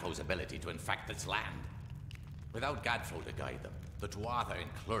disrupt Gadflow's ability to infect its land. Without Gadflow to guide them, the Tuatha in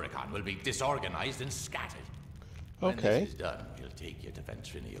Cluricon will be disorganized and scattered. When this is done, he'll take you to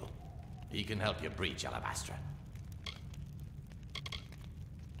Ventrinio. He can help you breach Alabastra.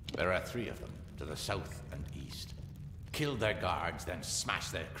 There are 3 of them, to the south and east. Kill their guards, then smash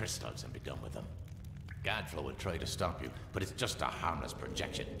their crystals and be done with them. Gadflow will try to stop you, but it's just a harmless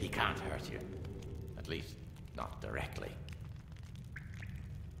projection. He can't hurt you. At least, not directly.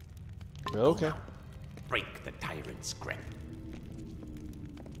 Okay. Now, break the tyrant's grip.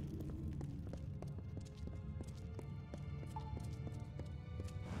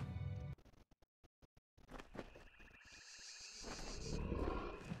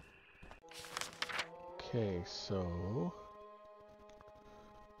 Okay, so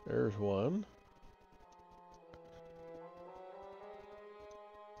there's one.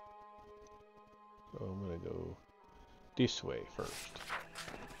 So I'm gonna go this way first.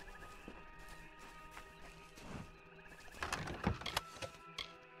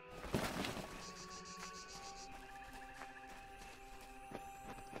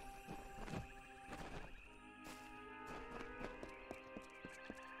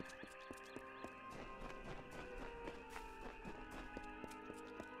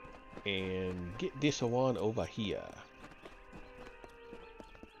 And get this one over here.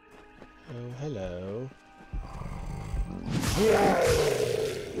 Oh, hello.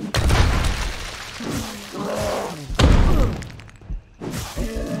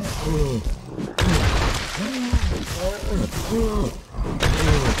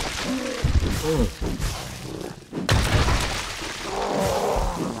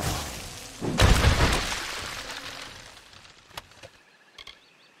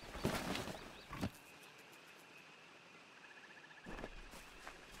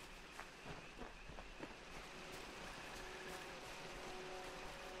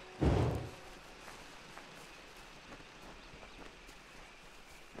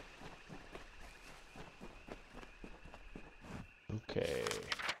 Okay.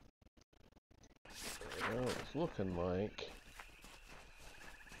 Well, it's looking like.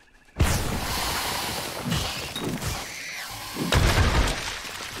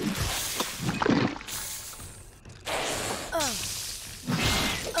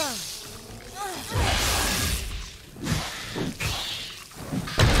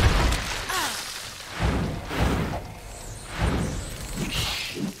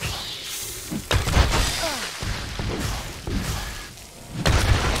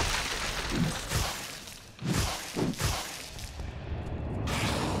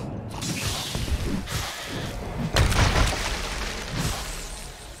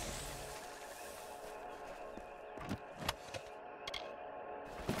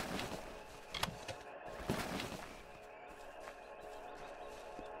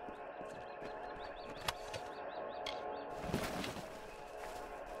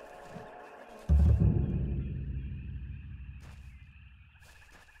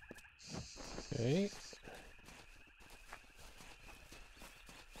 Okay.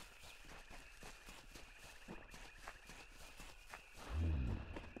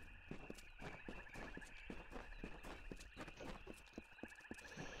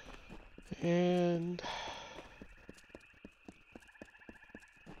 And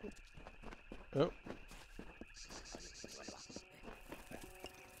oh.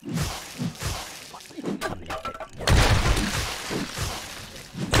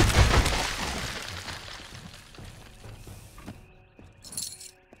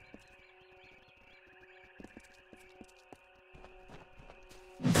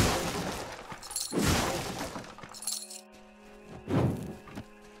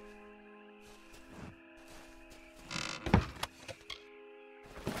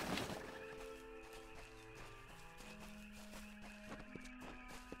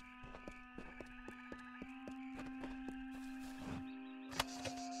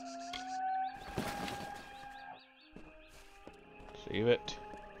 Save it.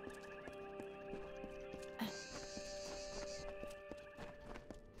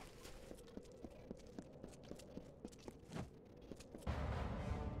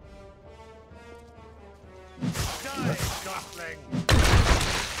 Die, Gosling!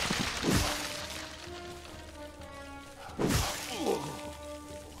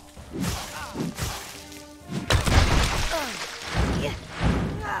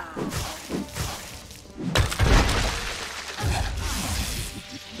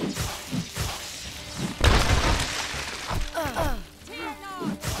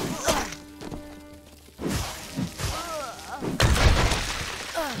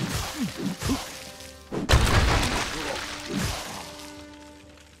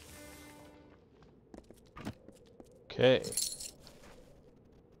 Okay.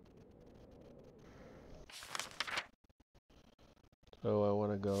 So I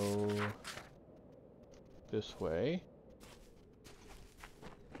want to go this way.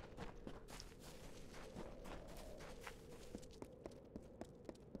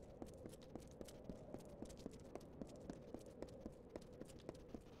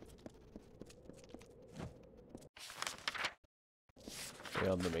 Stay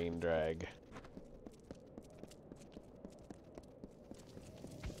on the main drag.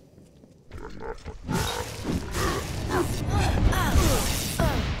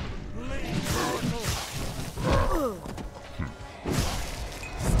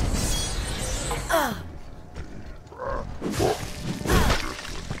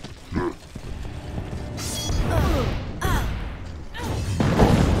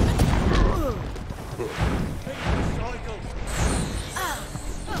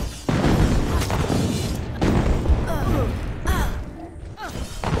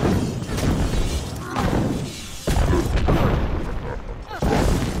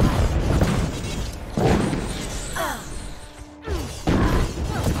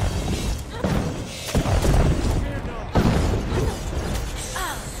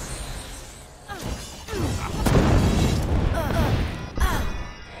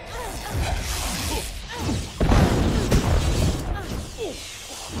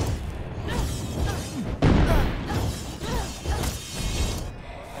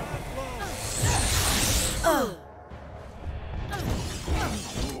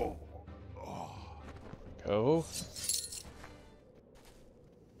 Go.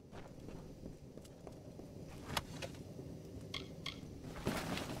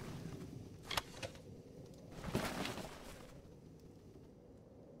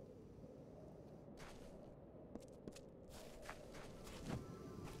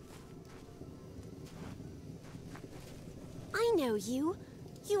 I know you.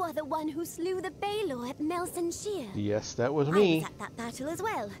 You are the one who slew the Baylor at Melson Shear. Yes, that was I me. was at that battle as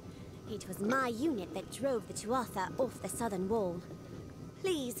well. It was my unit that drove the Tuatha off the southern wall.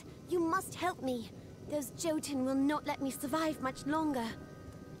 Please, you must help me. Those Jotun will not let me survive much longer.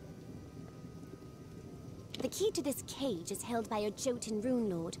 The key to this cage is held by a Jotun rune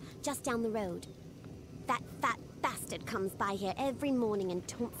lord, just down the road. That fat bastard comes by here every morning and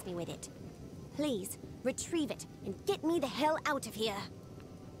taunts me with it. Please, retrieve it and get me the hell out of here.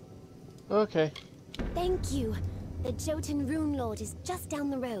 Okay. Thank you. The Jotun rune lord is just down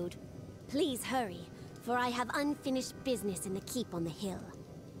the road. Please hurry, for I have unfinished business in the keep on the hill.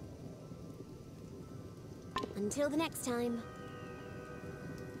 Until the next time.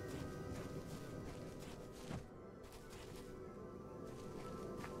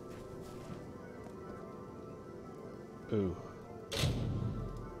 Ooh.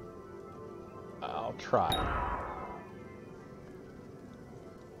 I'll try.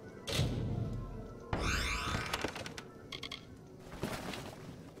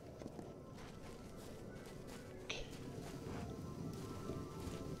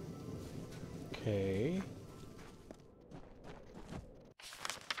 Okay.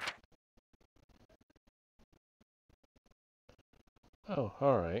 Oh,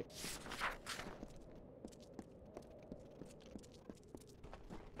 all right.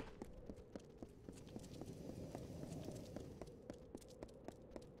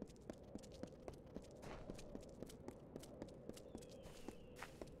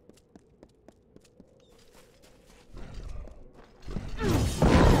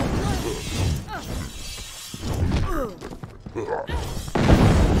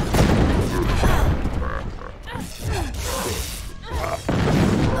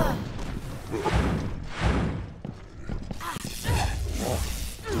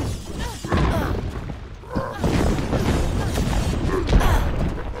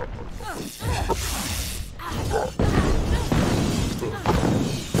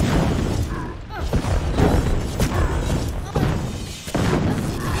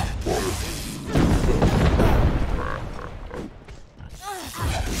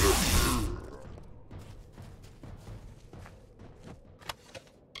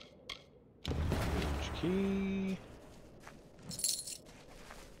 Key.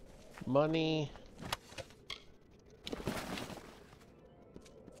 Money.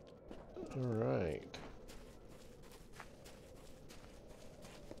 All right.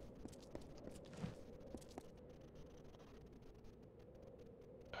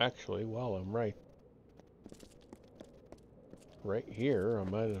 Actually, while I'm right here, I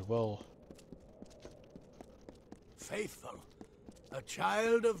might as well. Faithful, a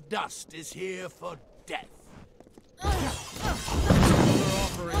child of dust is here for death.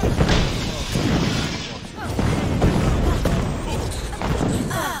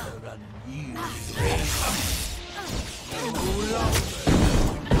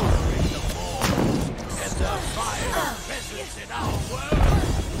 In our world.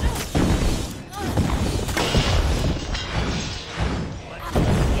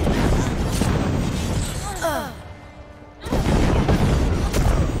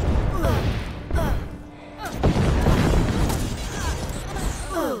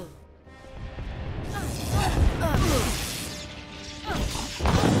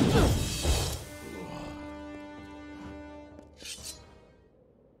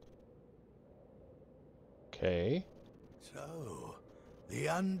 Okay. So, the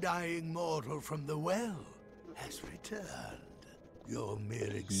undying mortal from the well has returned. Your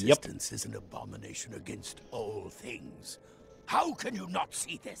mere existence is an abomination against all things. How can you not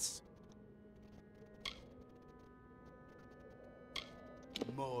see this?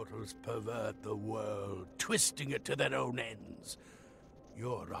 Mortals pervert the world, twisting it to their own ends.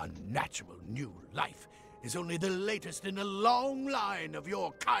 Your unnatural new life is only the latest in a long line of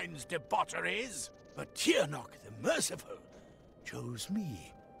your kind's debaucheries. But Tiernok the Merciful chose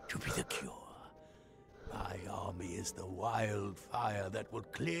me to be the cure. My army is the wildfire that will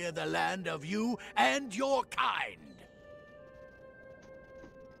clear the land of you and your kind.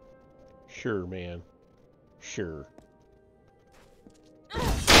 Sure, man. Sure.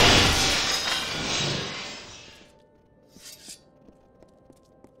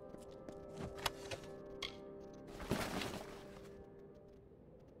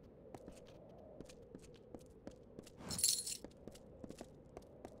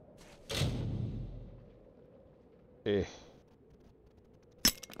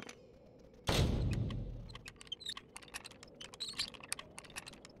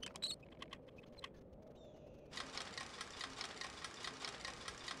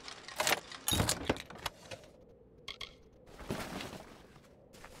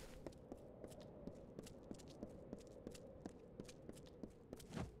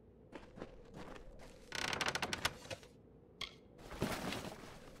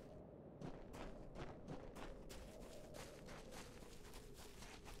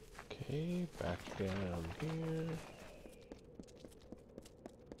 Okay, back down here.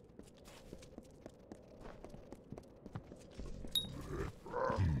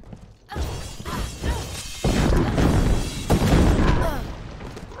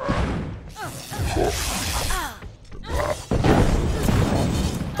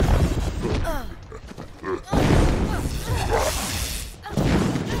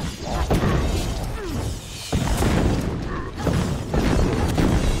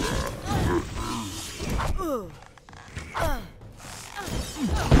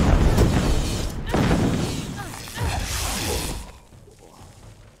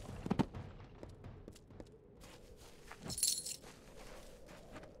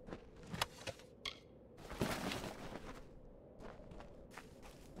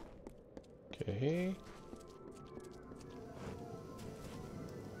 Okay.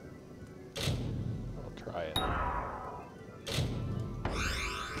 I'll try it.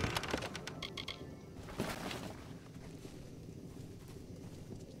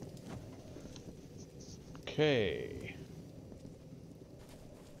 Okay.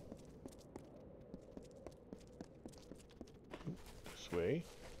 This way.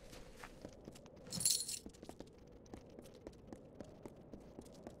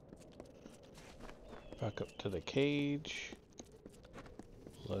 Back up to the cage.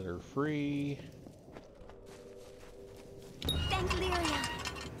 Let her free. Dangleria,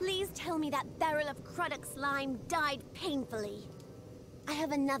 please tell me that barrel of Cruddock slime died painfully. I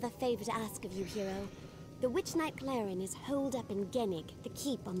have another favor to ask of you, hero. The Witch Knight Clarin is holed up in Gennig, the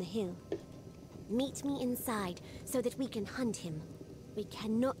keep on the hill. Meet me inside so that we can hunt him. We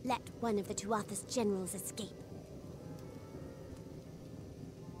cannot let one of the Tuatha's generals escape.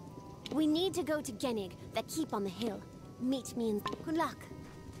 We need to go to Gennig, the keep on the hill. Meet me in... Good luck.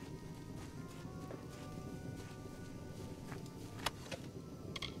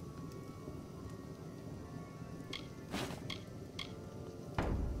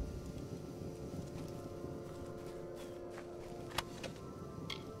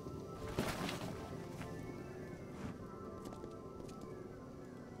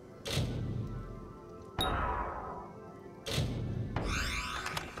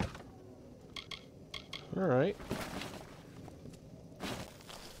 All right.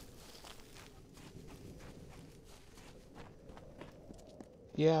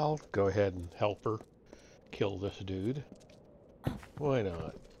 Yeah, I'll go ahead and help her kill this dude. Why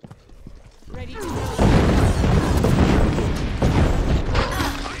not? Ready to go.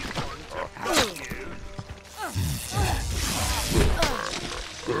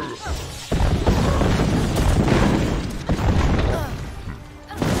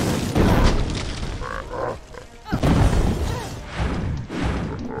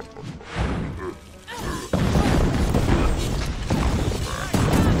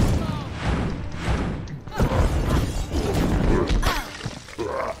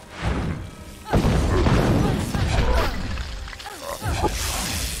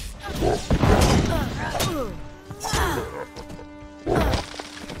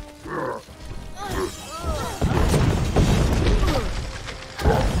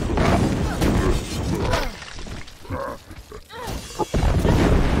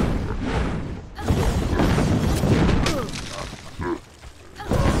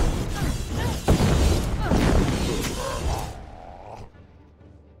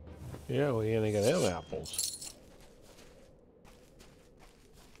 Yeah, we ain't got them apples.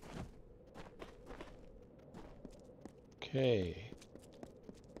 Okay.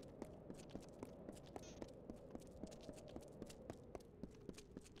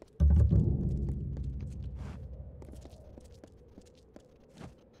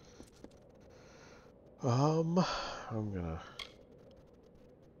 I'm gonna...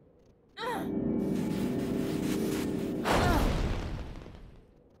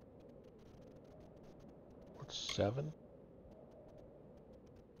 What's 7?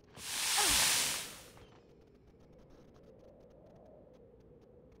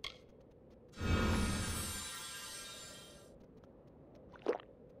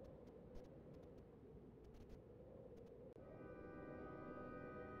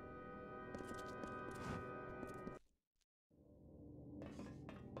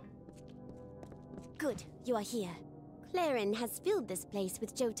 Good, you are here. Clarin has filled this place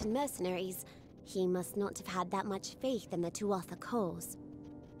with Jotun mercenaries. He must not have had that much faith in the Tuatha cause.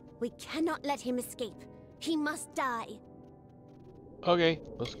 We cannot let him escape. He must die. Okay,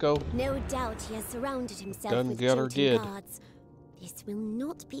 let's go. No doubt he has surrounded himself Done with got her Jotun did. guards. This will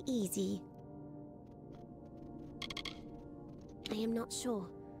not be easy. I am not sure.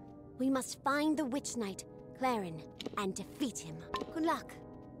 We must find the Witch Knight, Clarin, and defeat him. Good luck.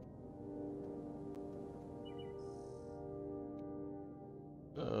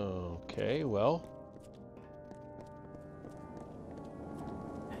 Okay, well.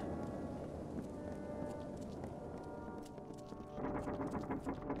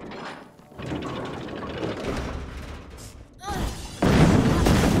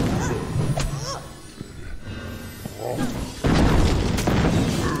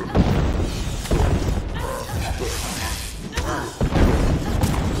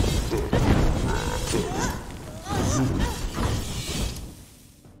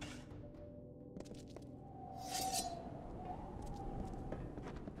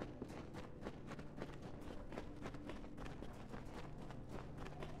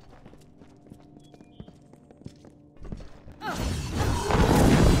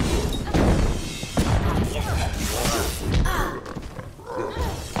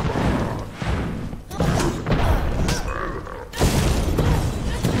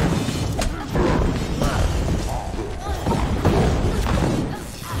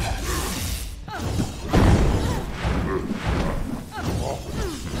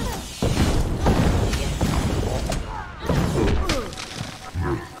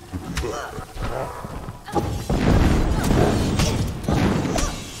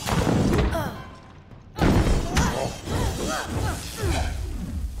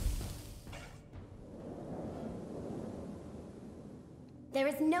 There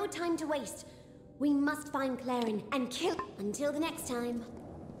is no time to waste. We must find Clarin and kill. Until the next time.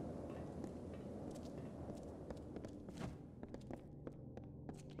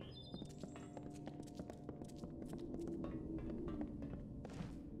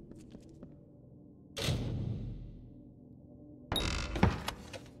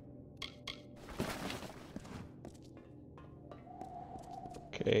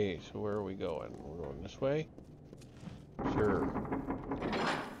 Okay, so where are we going? We're going this way? Sure.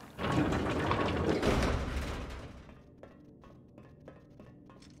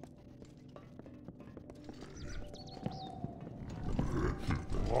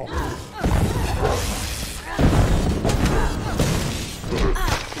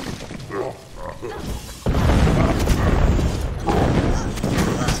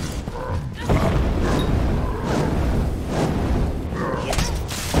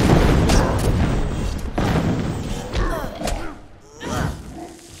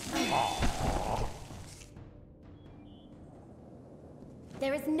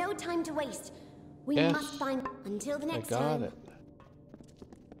 There is no time to waste. We Yes. must find. Until the next I got time. it.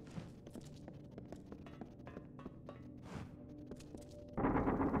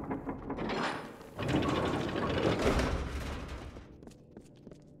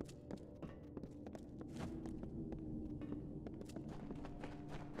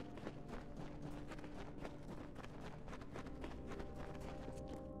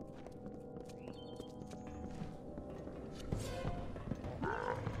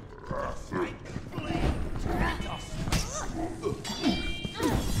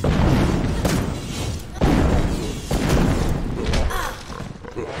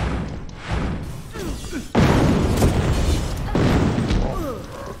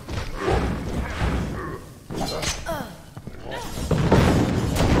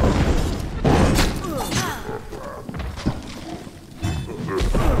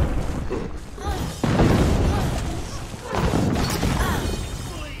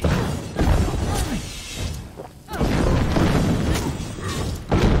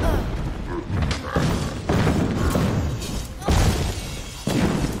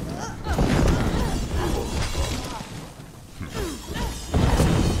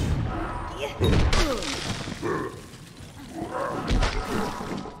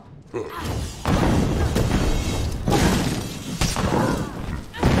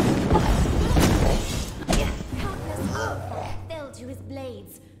 Fell to his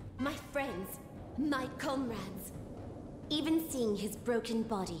blades. My friends, my comrades. Even seeing his broken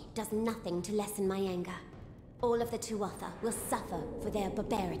body does nothing to lessen my anger. All of the Tuatha will suffer for their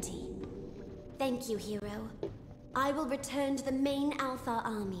barbarity. Thank you, hero. I will return to the main Alpha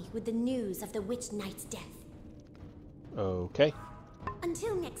army with the news of the Witch Knight's death. Okay.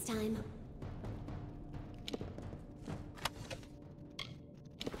 Until next time.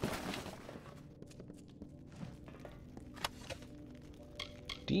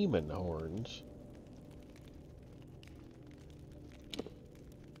 Demon horns.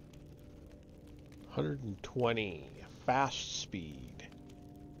 $120 fast speed.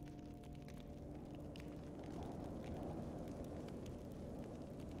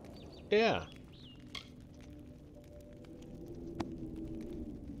 Yeah.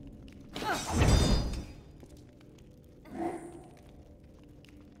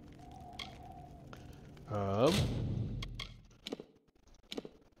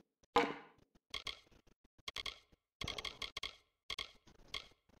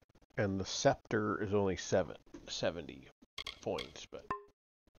 And the scepter is only 70 points, but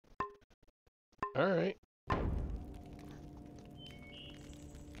all right.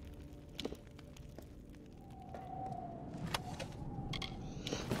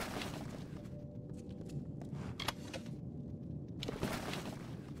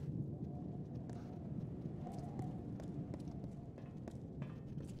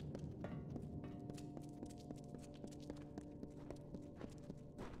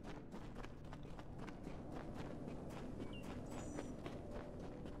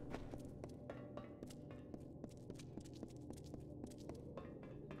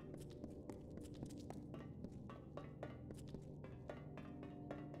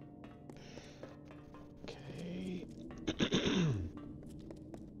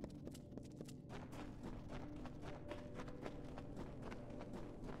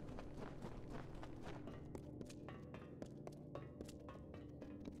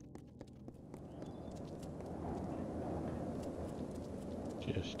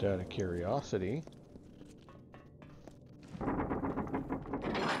 Just out of curiosity.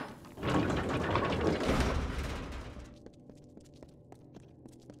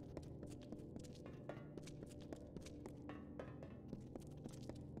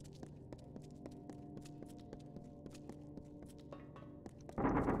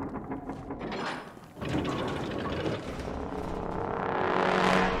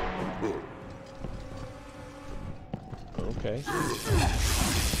 Okay.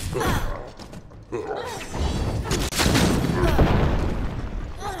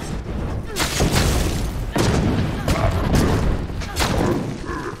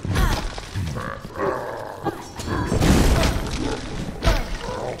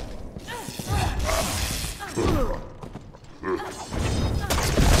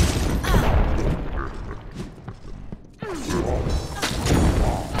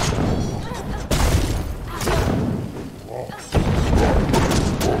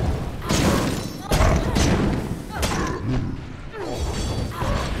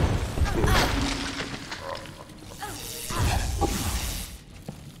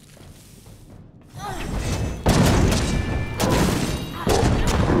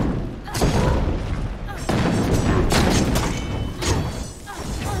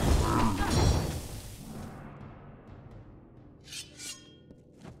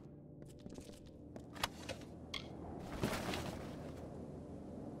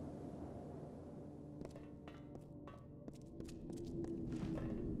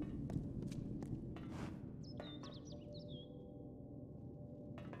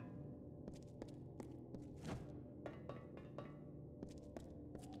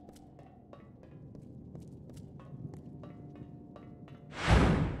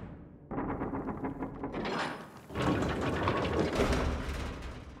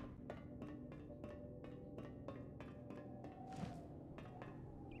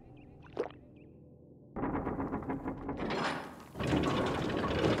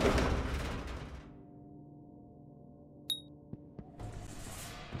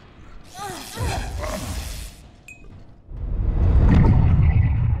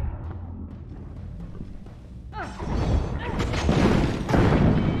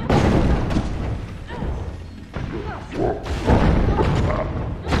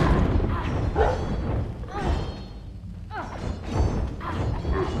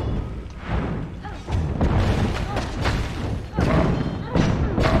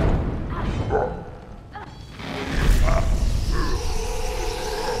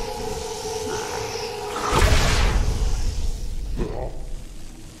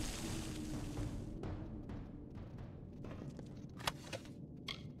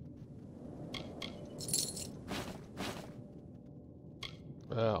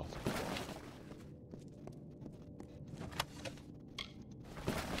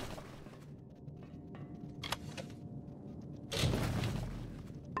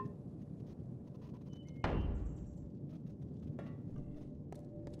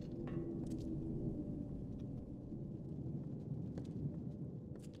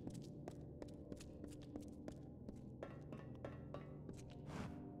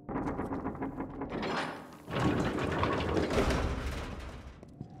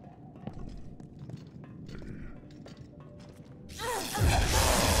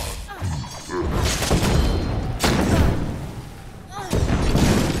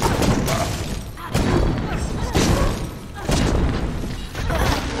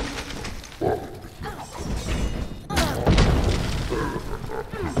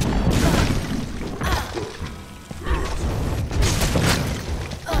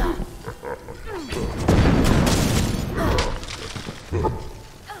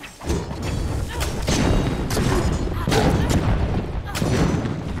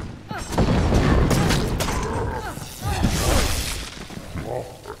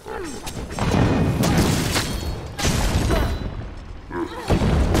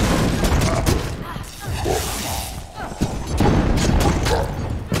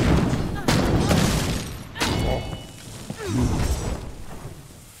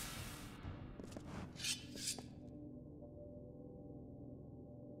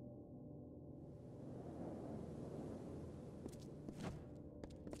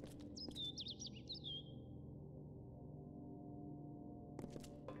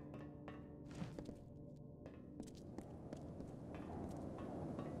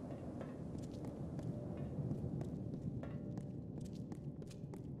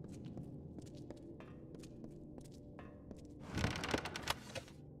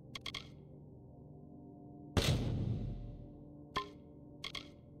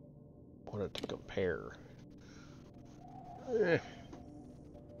 hard to compare.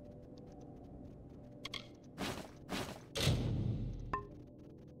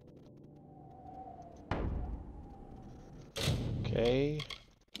 Okay.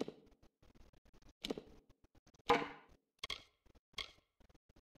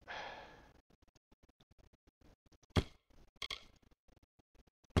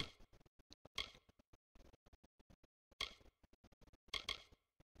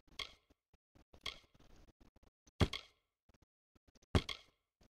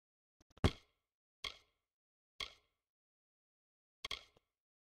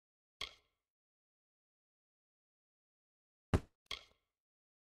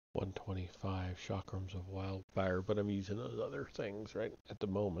 $125 chakrams of wildfire, but I'm using those other things right at the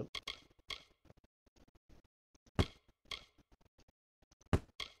moment.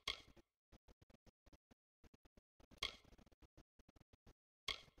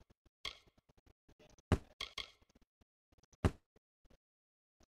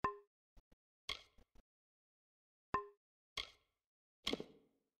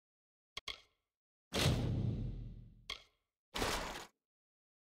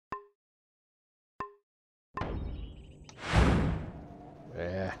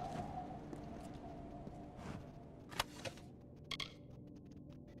 Yeah.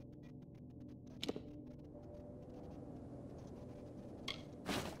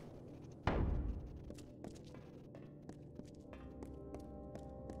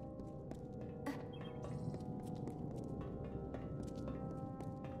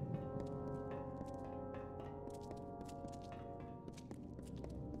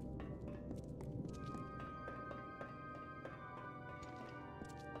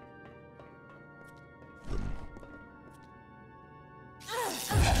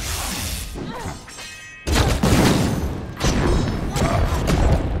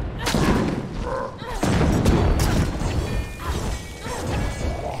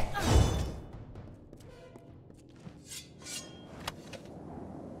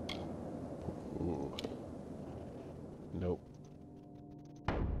 Nope.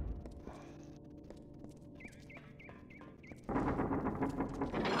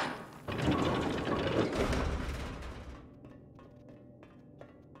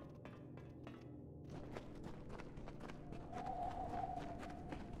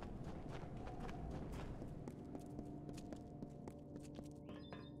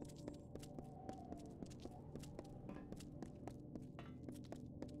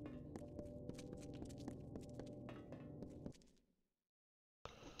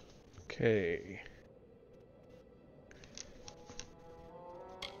 Okay.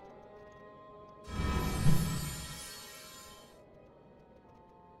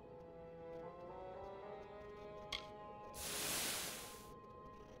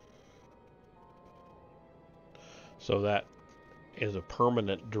 So that is a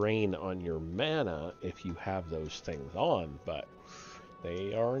permanent drain on your mana if you have those things on, but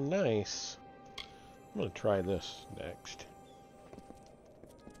they are nice. I'm going to try this next.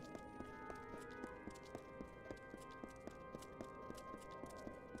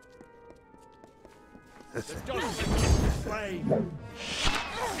 Flame!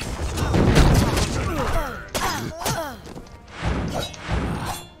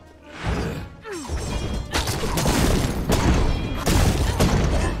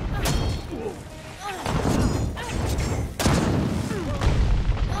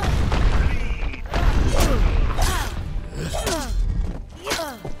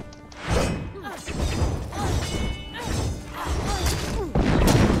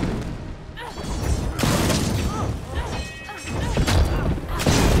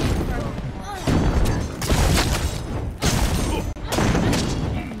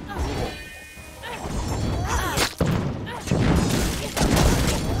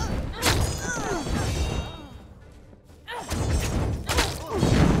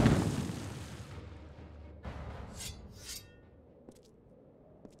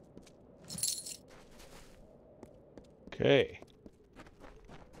 Okay.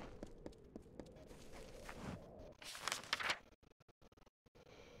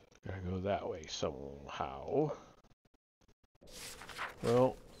 Gotta go that way somehow.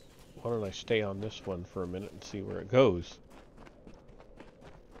 Well, why don't I stay on this one for a minute and see where it goes?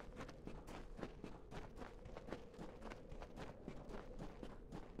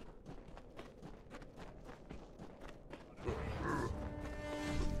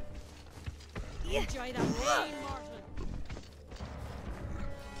 Enjoy the rain, Martin.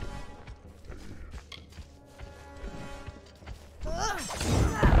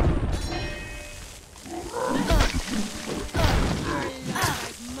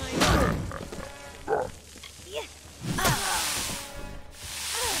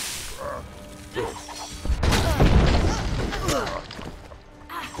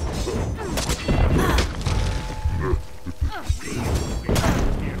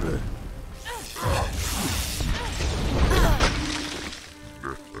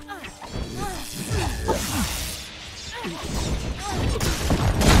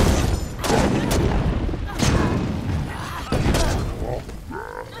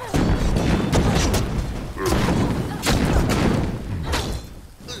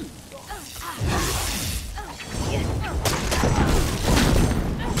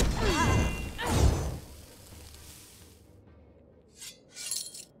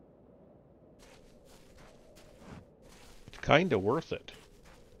 kind of worth it.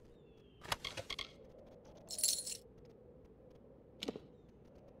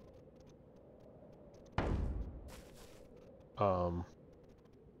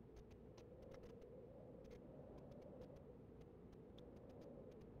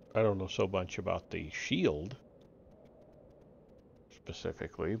 I don't know so much about the shield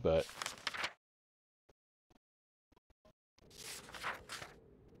specifically, but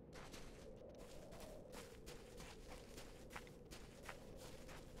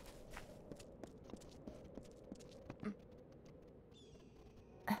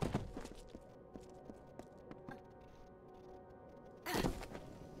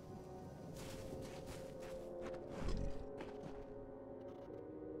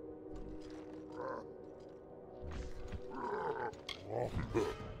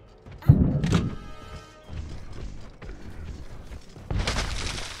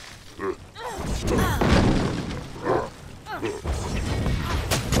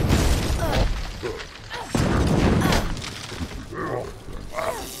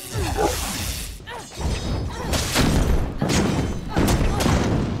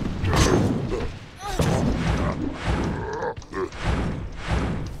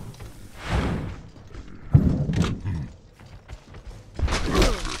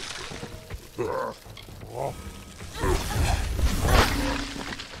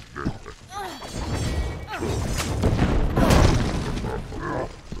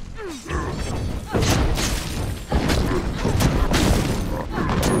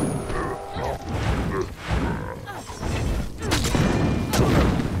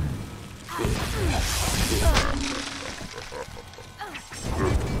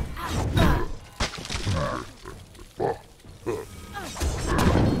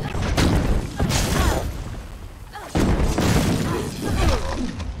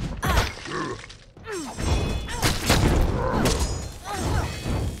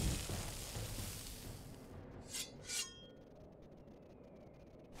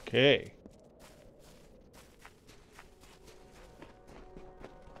okay.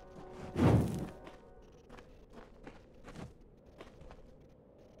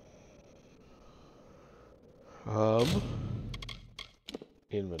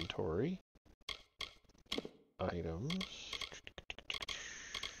 Inventory. Items.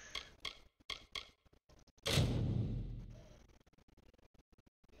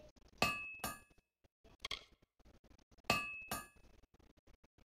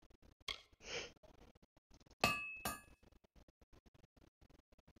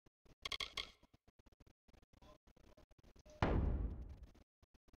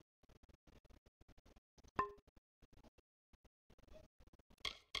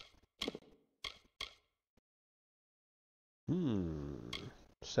 Hmm,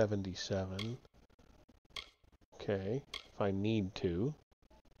 77. Okay, if I need to.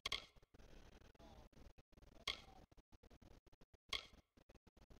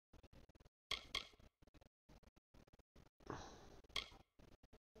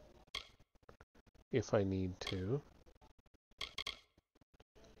 If I need to.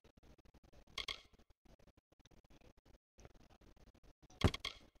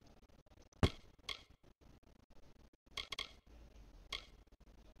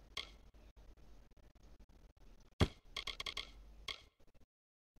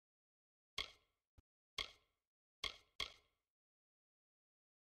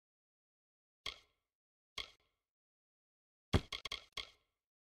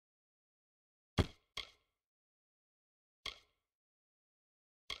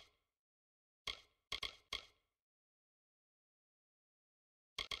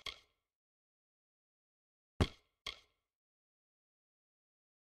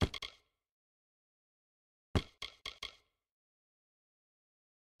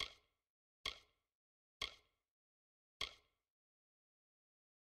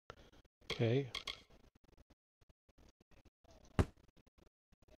 Okay.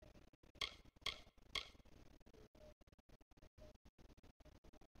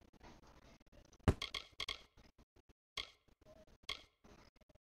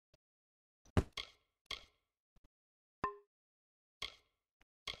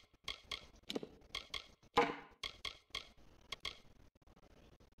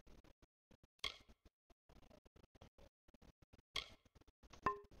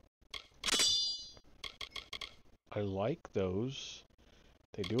 I like those.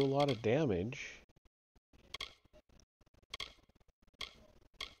 They do a lot of damage.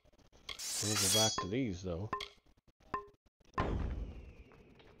 We'll go back to these though.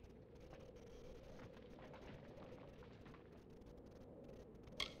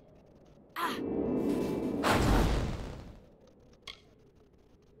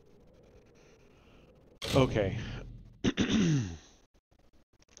 Okay. I'm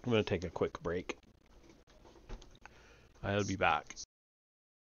going to take a quick break. I'll be back.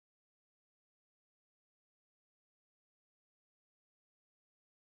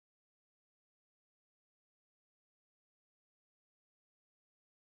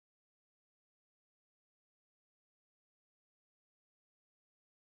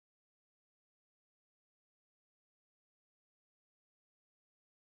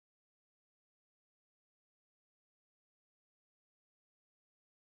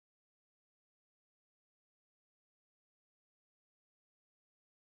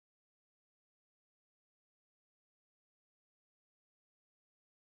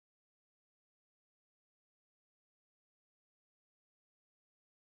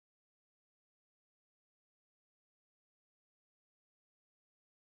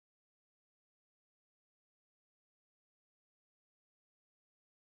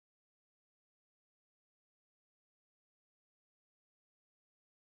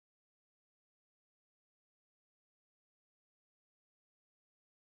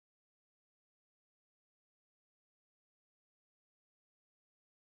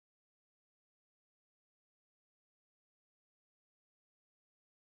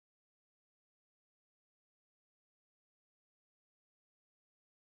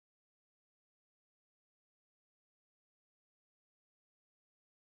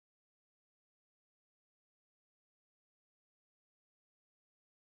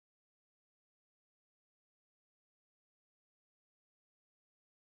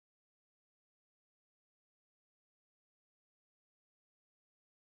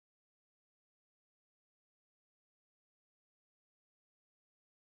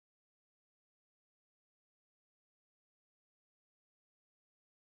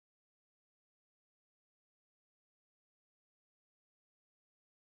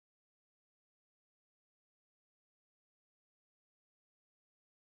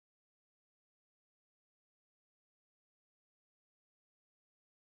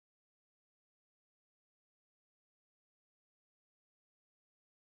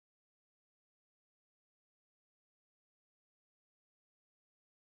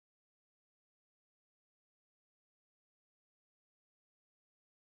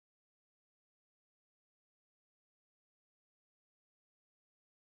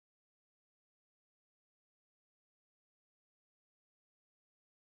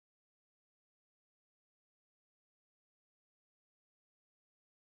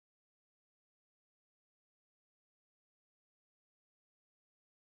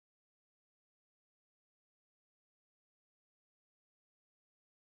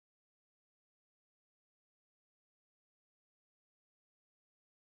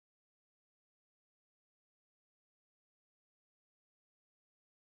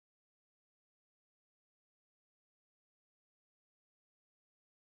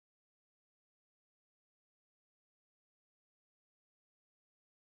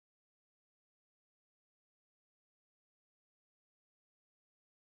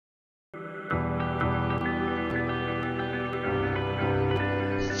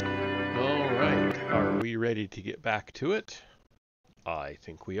 Are we ready to get back to it? I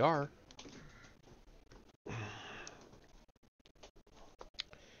think we are.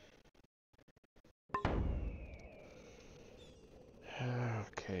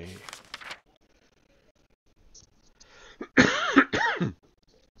 Okay.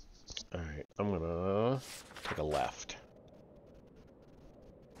 Alright, I'm gonna take a left.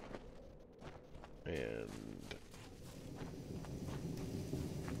 And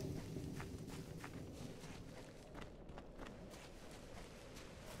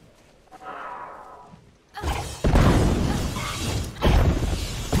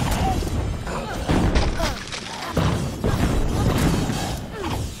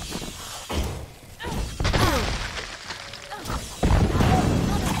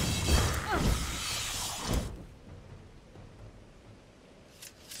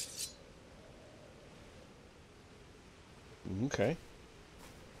okay.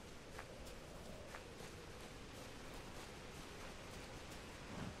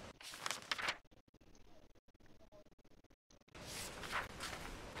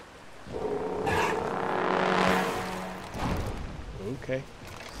 Okay.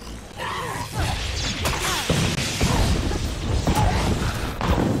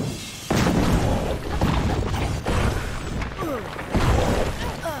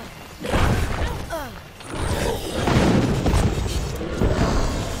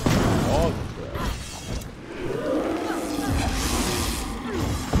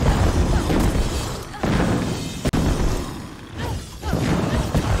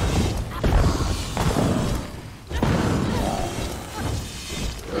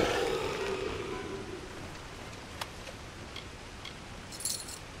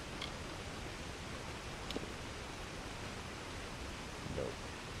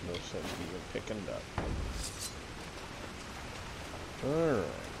 No sense even picking it up. Alright.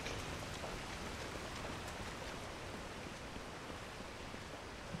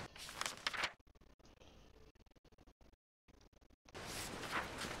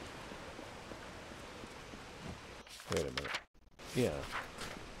 Wait a minute. Yeah.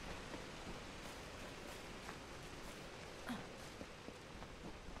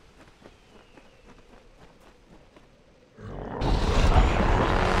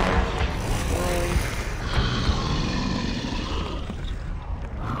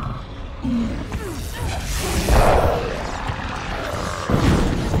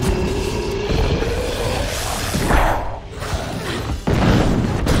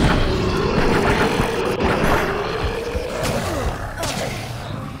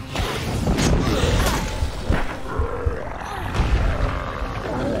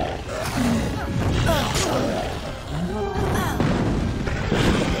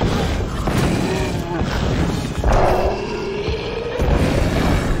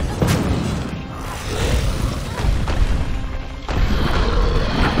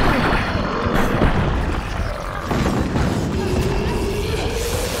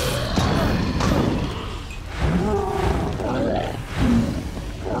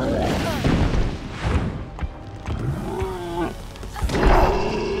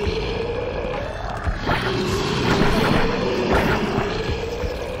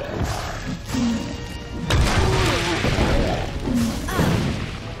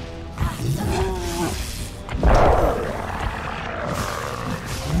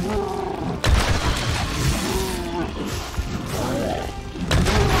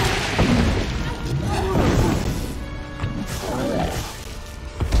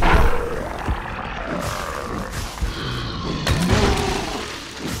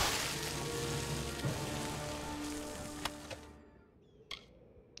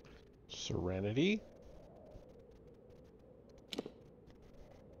 Serenity.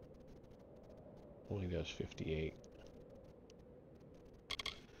 Only does 58.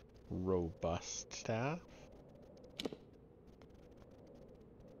 Robust staff.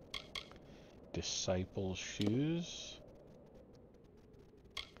 Disciple's shoes.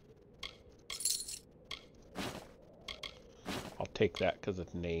 I'll take that because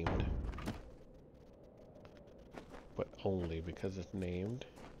it's named. But only because it's named.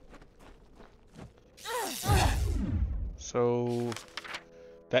 So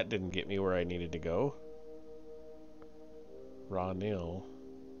that didn't get me where I needed to go. Raw nil.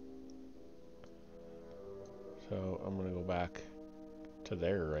 So I'm gonna go back to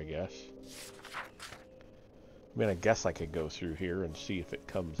there, I guess. I mean, I guess I could go through here and see if it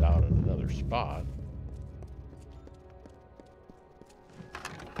comes out in another spot.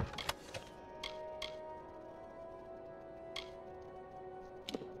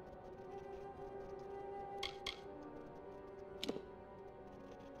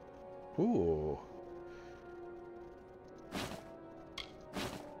 Ooh.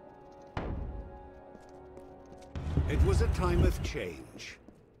 It was a time of change.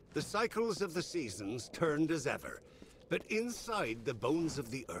 The cycles of the seasons turned as ever, but inside the bones of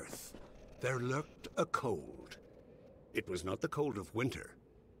the earth, there lurked a cold. It was not the cold of winter.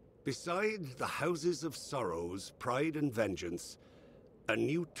 Beside the houses of sorrows, pride, and vengeance, a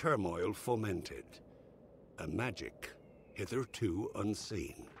new turmoil fomented. A magic hitherto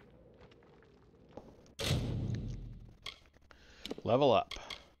unseen. Level up.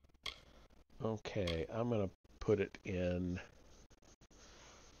 Okay, I'm gonna put it in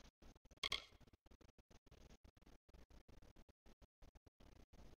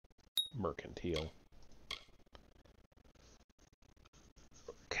mercantile.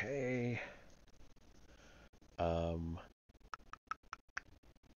 Okay.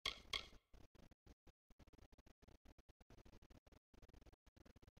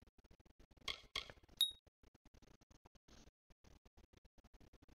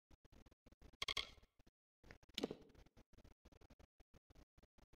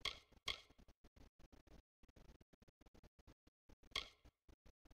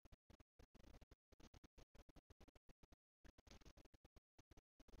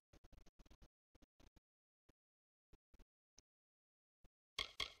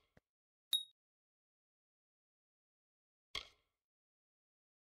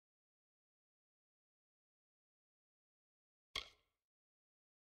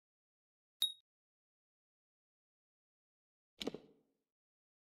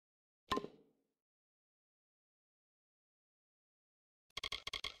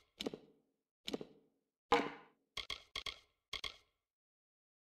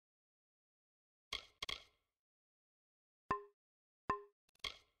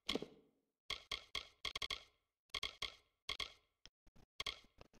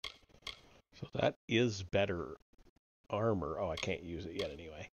 That is better armor. Oh, I can't use it yet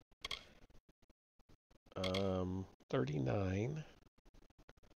anyway. 39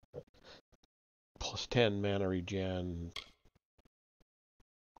 plus 10 mana regen.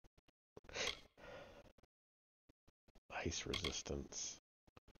 Ice resistance.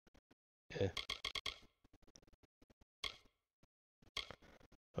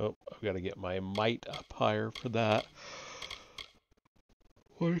 Oh, I've got to get my might up higher for that.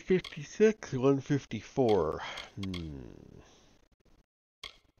 156, 154.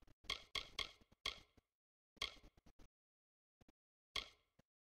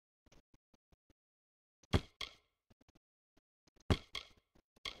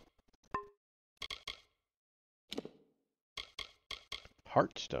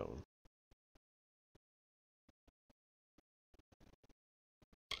 Heartstone.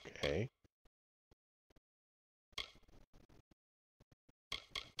 Okay.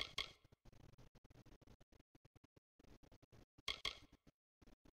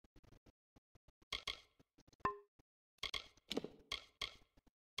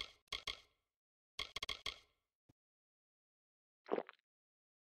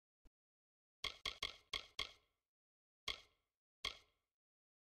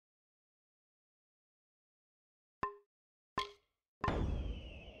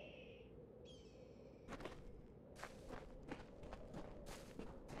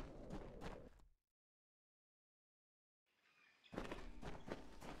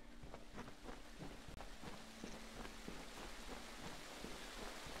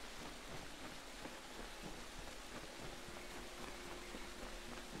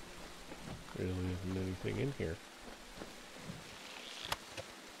 Really isn't anything in here.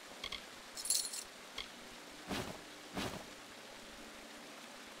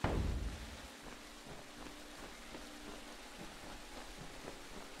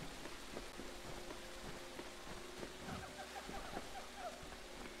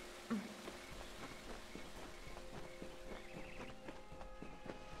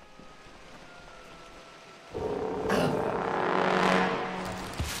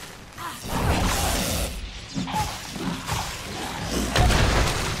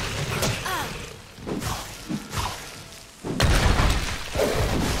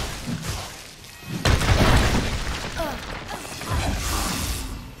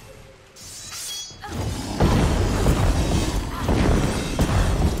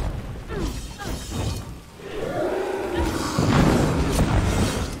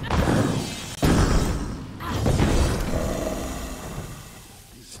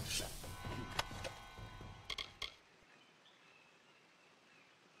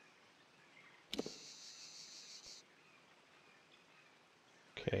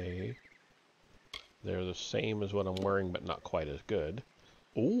 Okay. They're the same as what I'm wearing, but not quite as good.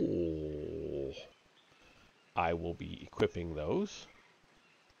 Ooh. I will be equipping those.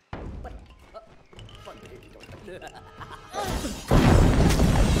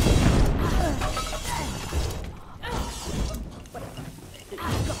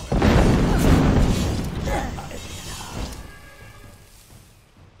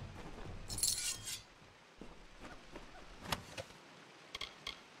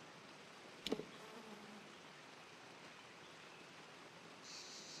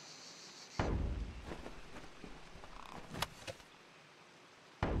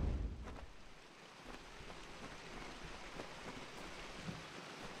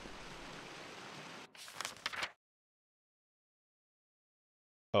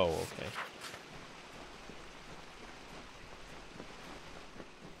 Oh, okay.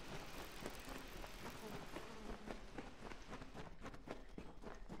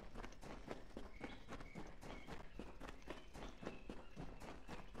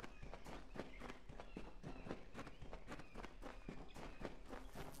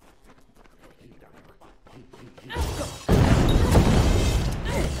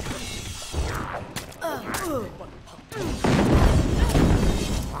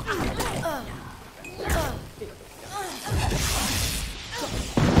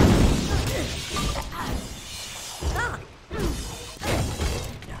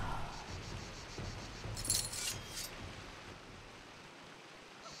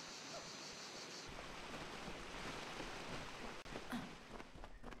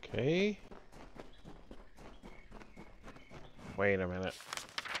 Okay. Wait a minute.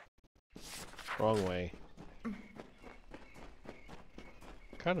 Wrong way.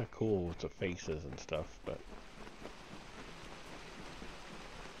 Kind of cool with the faces and stuff, but...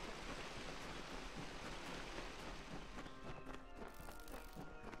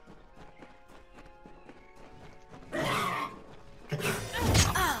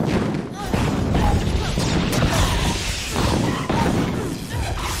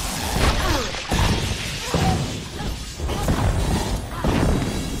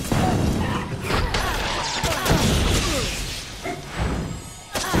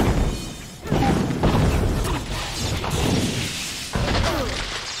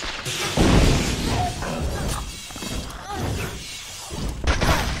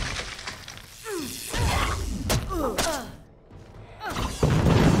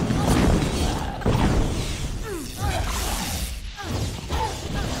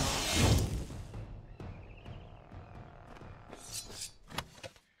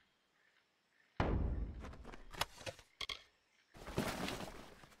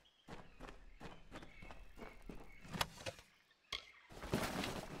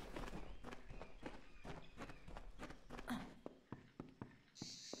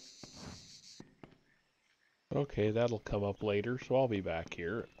 Okay, that'll come up later, so I'll be back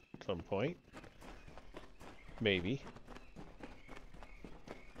here at some point. Maybe.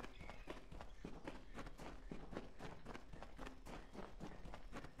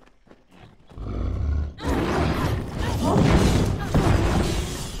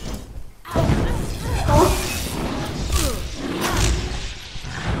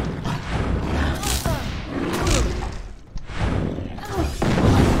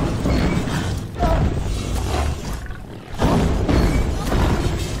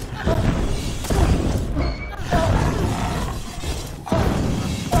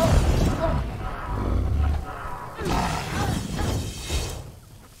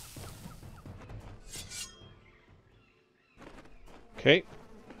 Okay.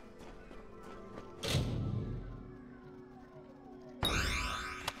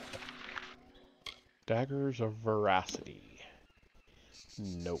 Daggers of Veracity.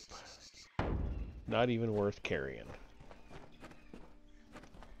 Nope. Not even worth carrying.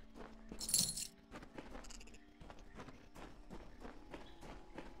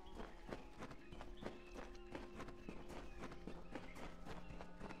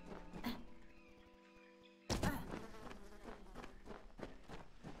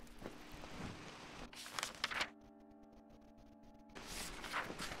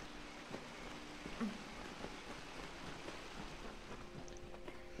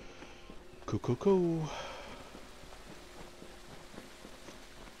 Cool.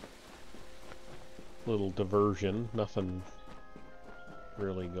 Little diversion, nothing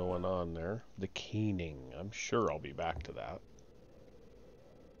really going on there. The keening, I'm sure I'll be back to that.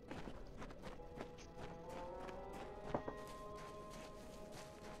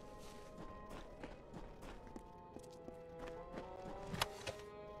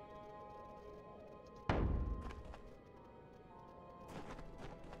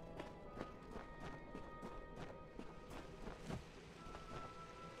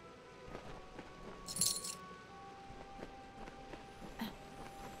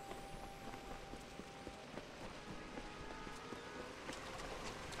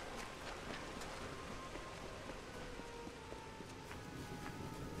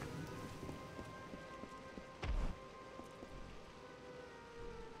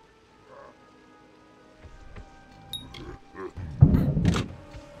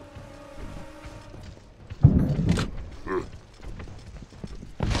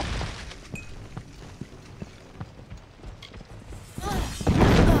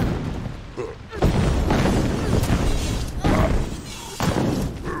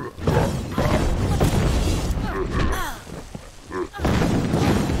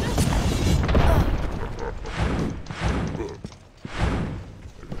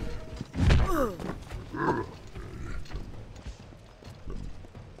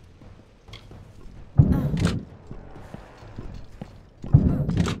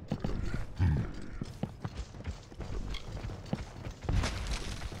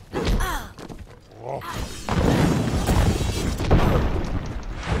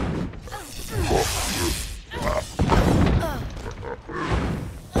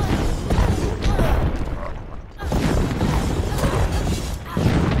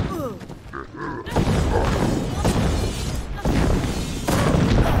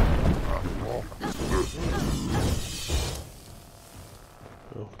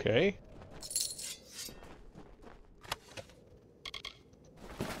 Okay.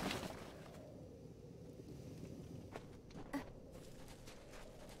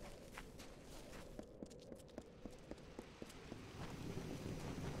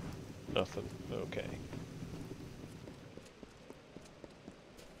 Nothing. Okay.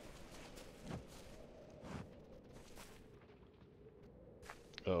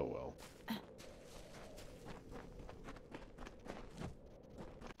 Oh well.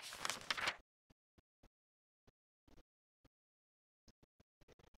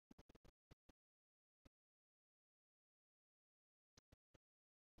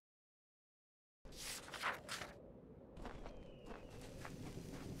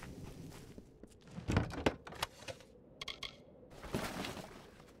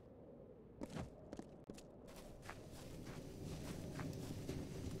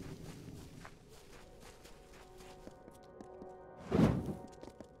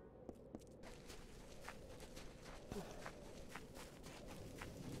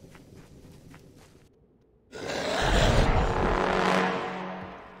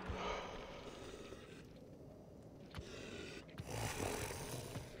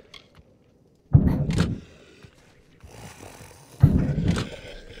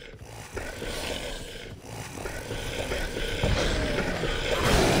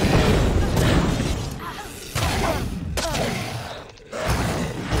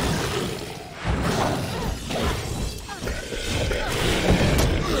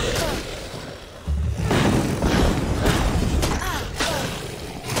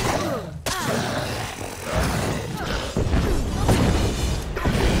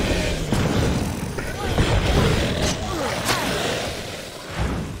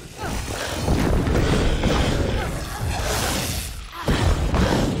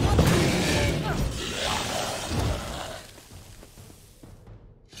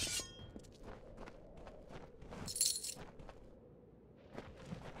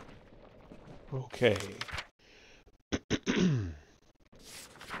 Okay.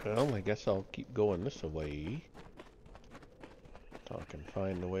 Well, I guess I'll keep going this way. So I can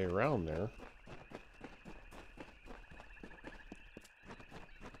find the way around there.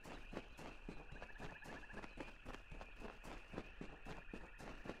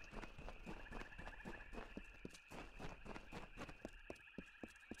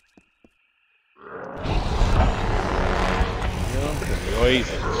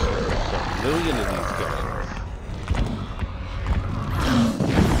 Noises. A million of these guys.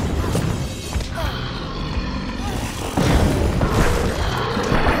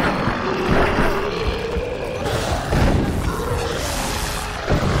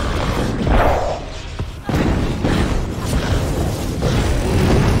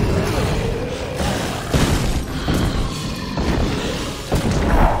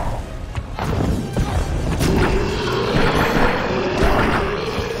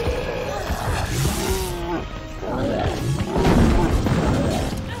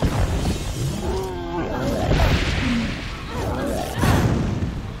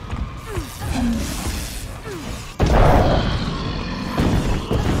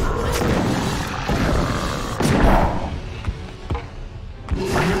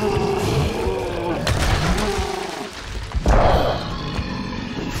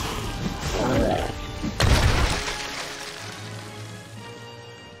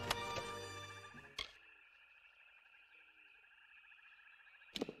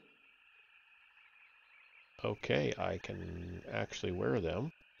 Okay, I can actually wear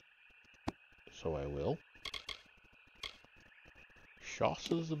them, so I will.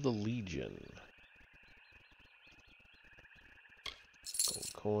 Chasses of the Legion.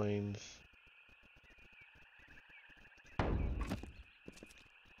 Gold coins.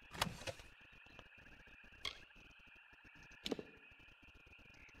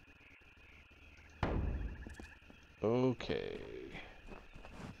 Okay.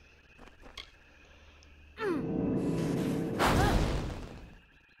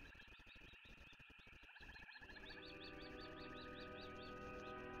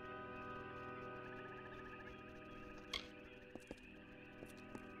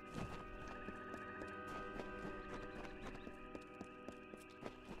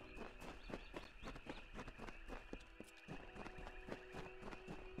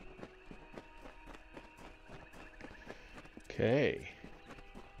 Okay.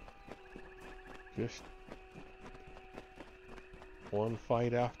 Just one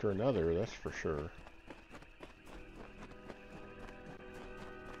fight after another, that's for sure.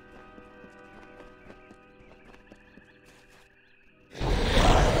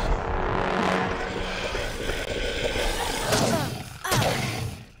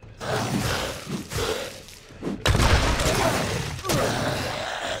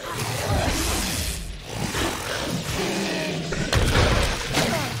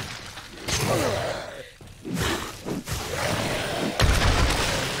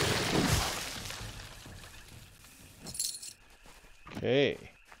 Okay.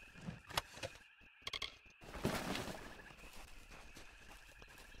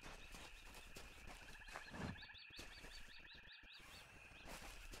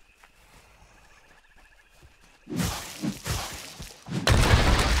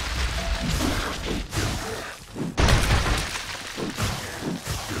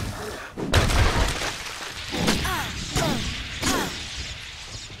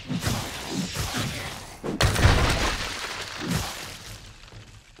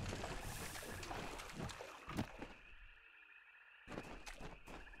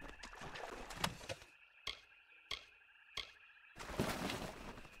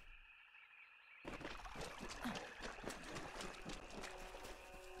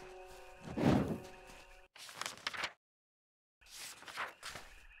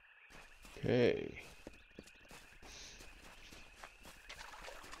 Okay.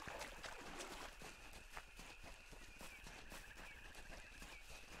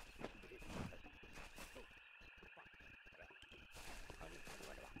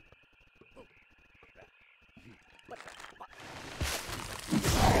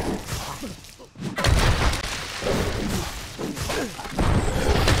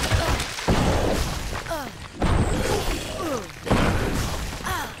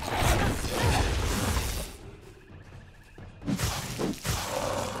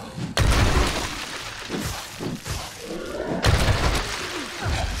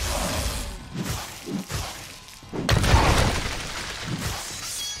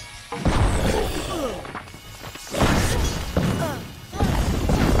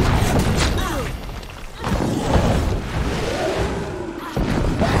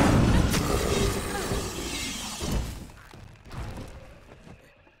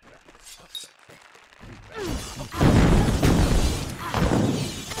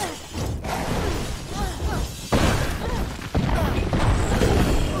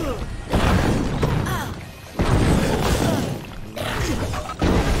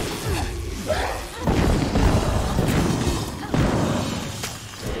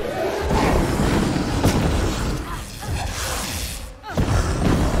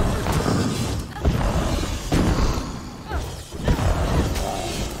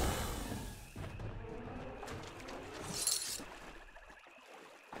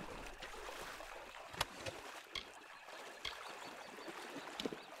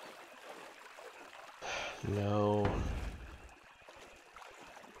 No.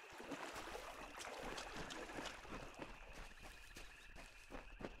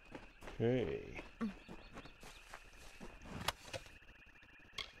 Okay.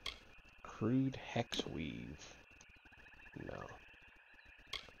 Crude hex weave. No.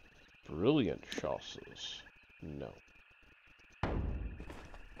 Brilliant chausses. No.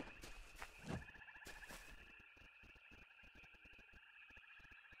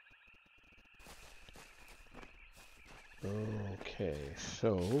 Okay,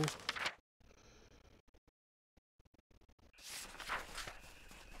 so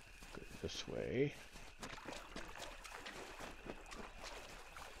go this way.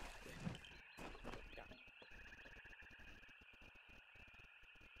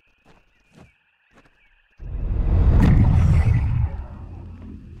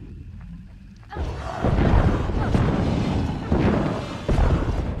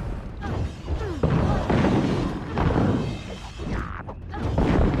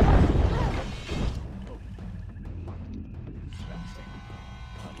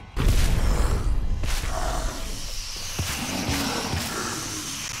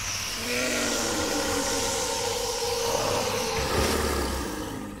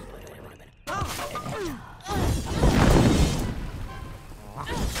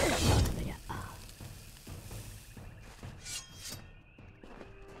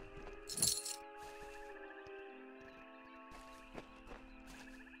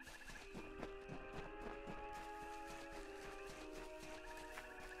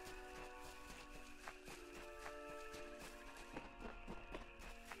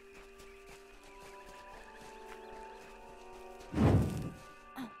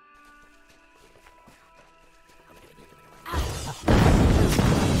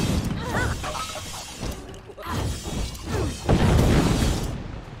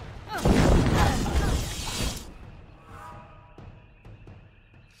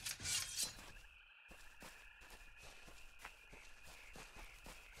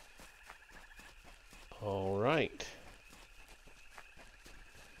 All right.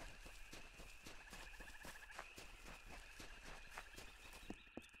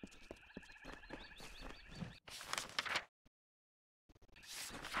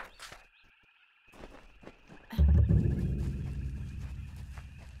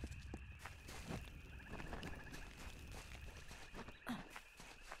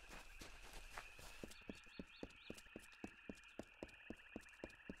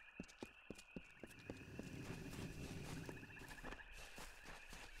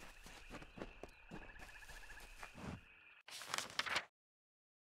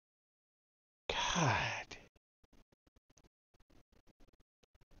 God.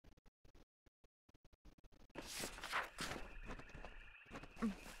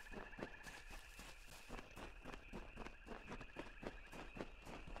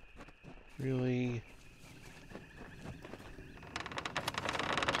 Really?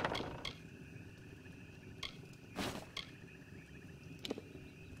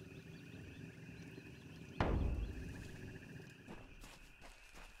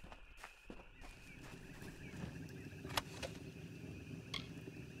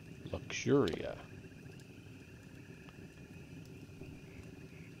 Luxuria.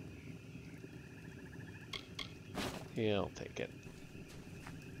 Yeah, I'll take it.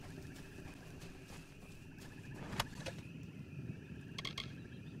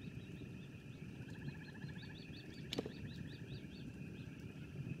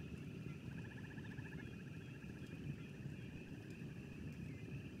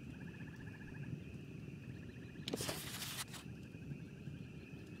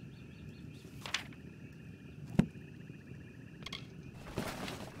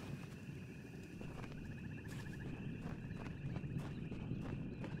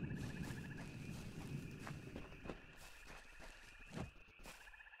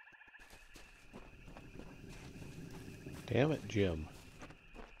 Damn it, Jim.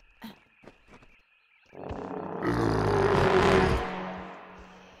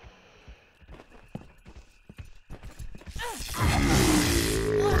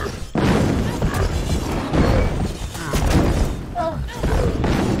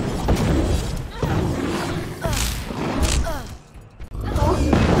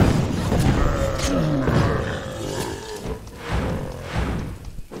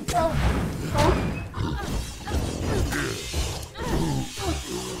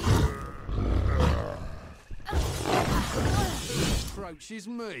 Approaches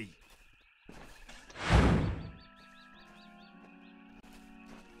me.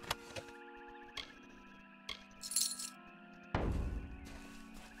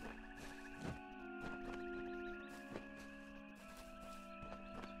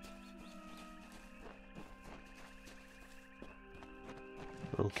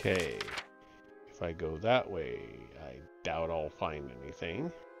 Okay. If I go that way, I doubt I'll find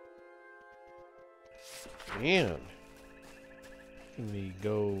anything. Man. Can we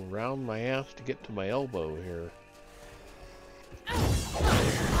go round my ass to get to my elbow here?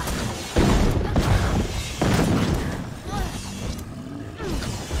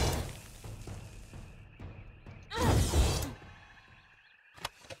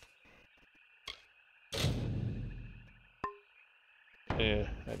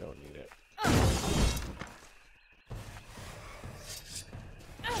 I don't need it.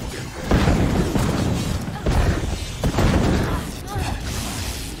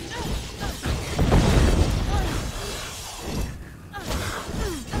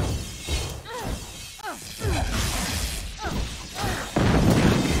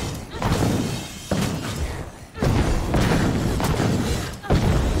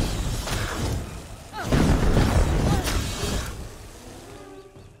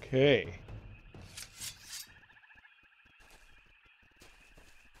 Okay.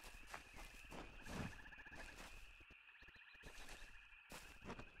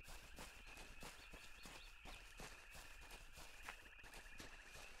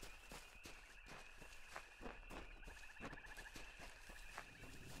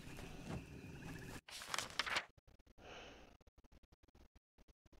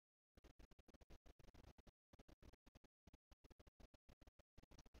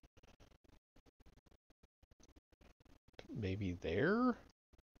 Maybe there?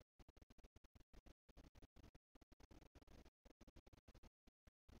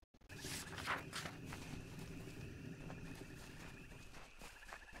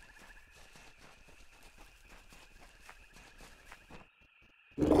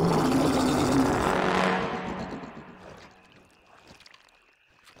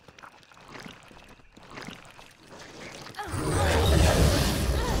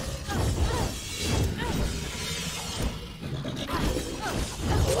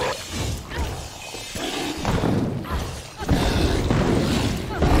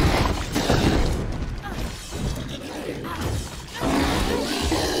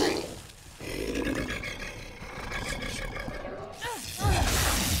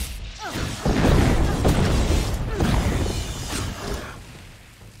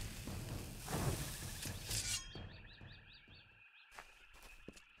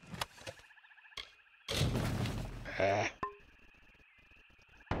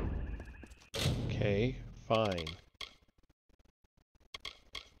 Okay, fine.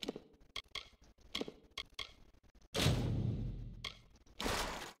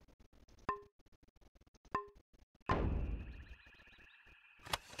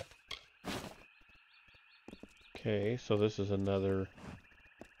 Okay, so this is another...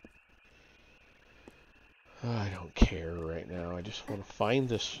 I don't care right now. I just want to find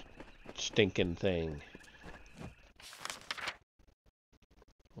this stinking thing.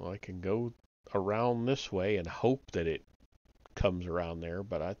 Well, I can go around this way and hope that it comes around there,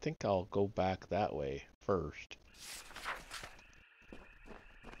 but I think I'll go back that way first.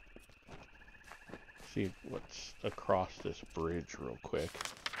 See what's across this bridge real quick.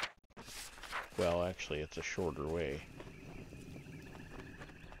 Well, actually, it's a shorter way.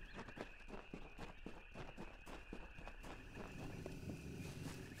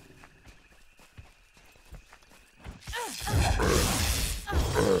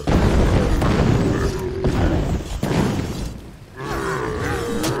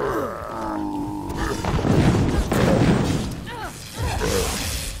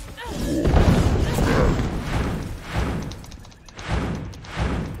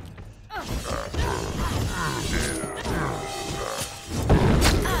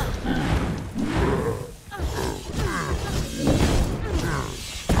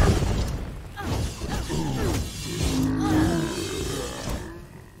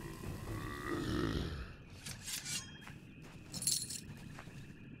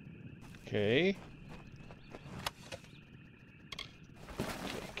 Okay.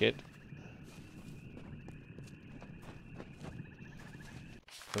 it.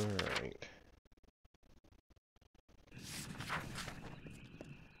 Alright.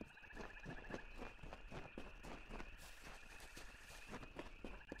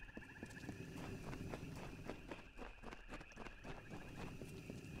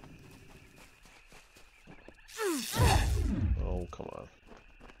 Oh, come on.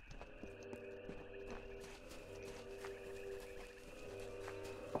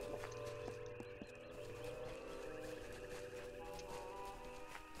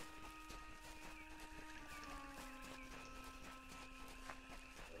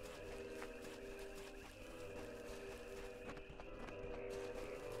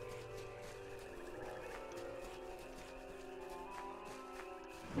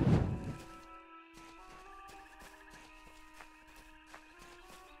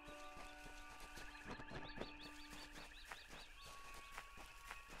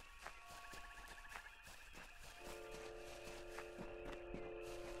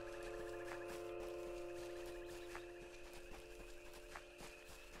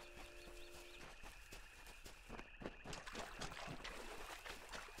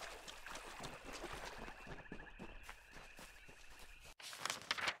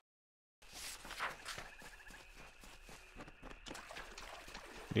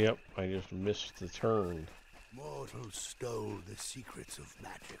 Yep, I just missed the turn. Mortals stole the secrets of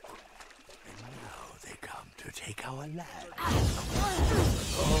magic, and now they come to take our land.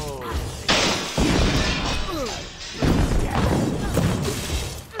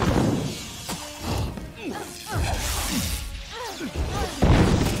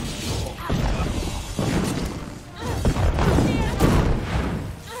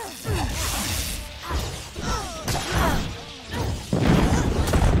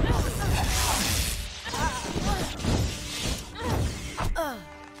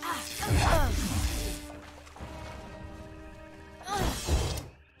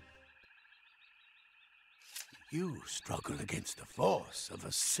 You struggle against the force of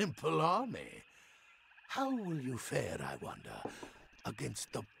a simple army. How will you fare, I wonder,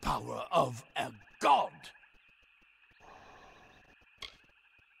 against the power of a god?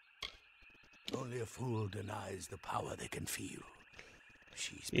 Only a fool denies the power they can feel.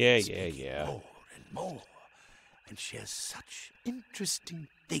 She's been speaking more and more, and she has such interesting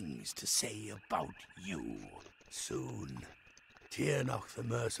things to say about you. Soon, Tiernach the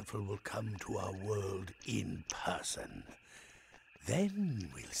Merciful will come to our world in person. Then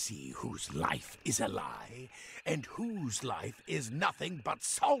we'll see whose life is a lie, and whose life is nothing but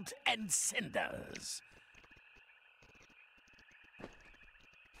salt and cinders.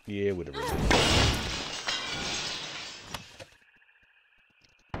 Yeah, whatever.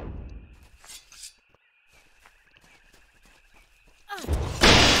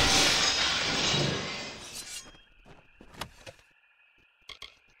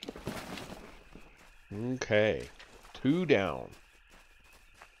 Okay, 2 down.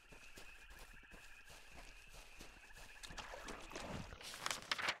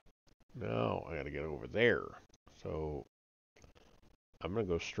 Now I gotta get over there. So I'm gonna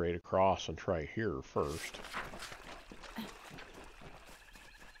go straight across and try here first.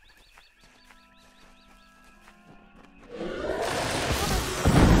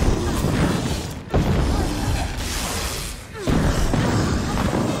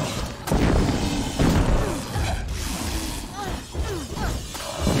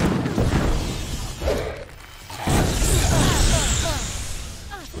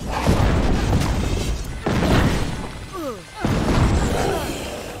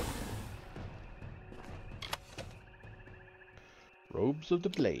 Robes of the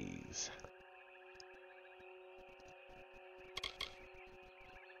Blaze.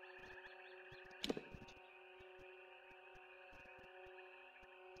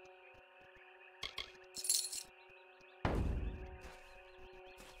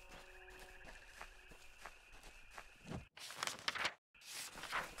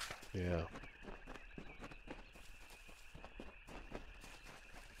 Yeah.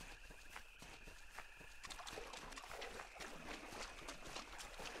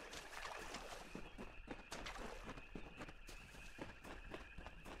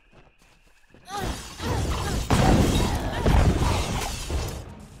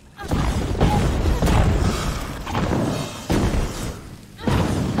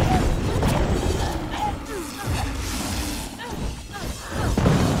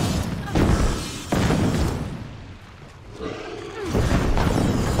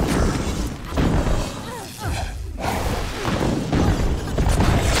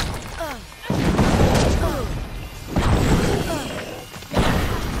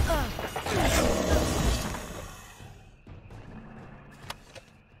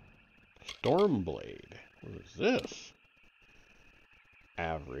 swim blade. What is this?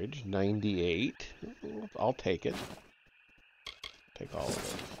 Average 98. I'll take it. Take all of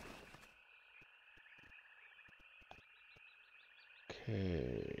those.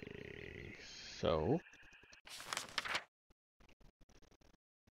 Okay, so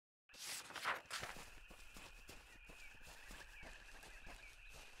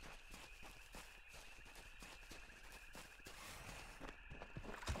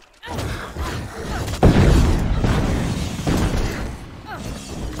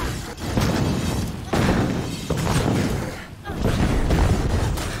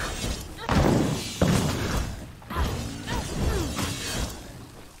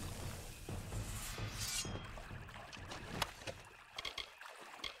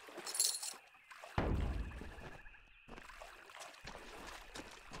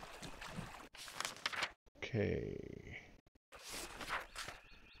okay.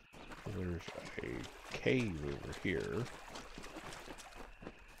 There's a cave over here.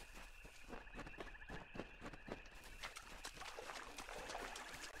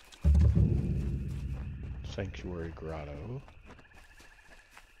 Sanctuary grotto.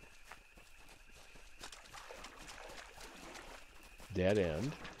 Dead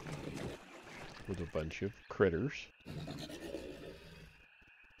end with a bunch of critters.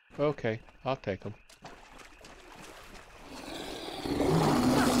 Okay, I'll take them.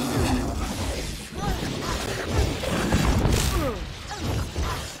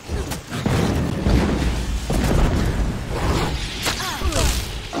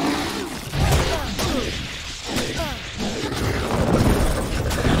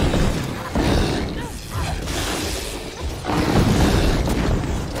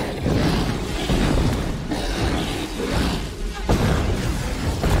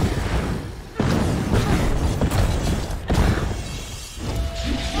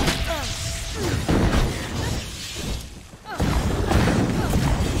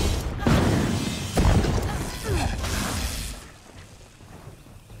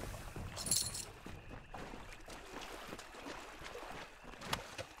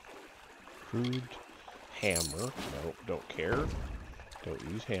 Food, hammer. Nope, don't care. Don't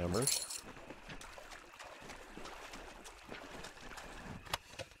use hammers.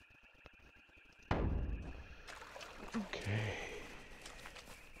 Okay.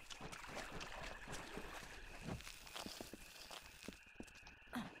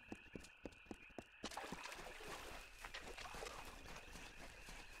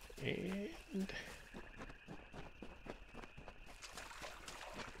 And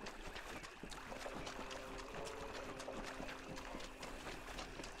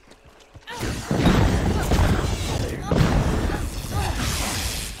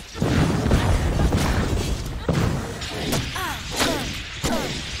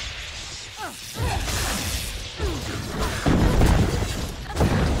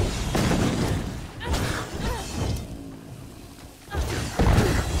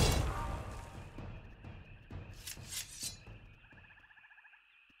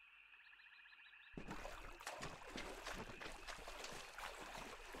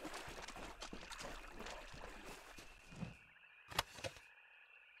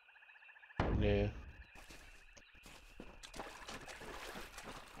yeah.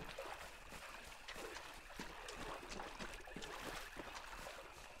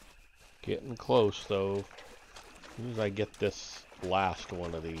 Getting close though. As soon as I get this last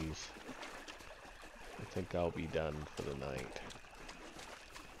one of these, I think I'll be done for the night.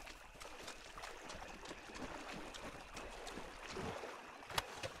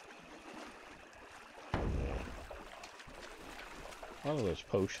 A lot of those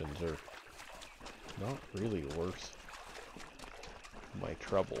potions are not really worth my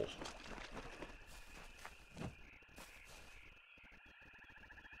trouble.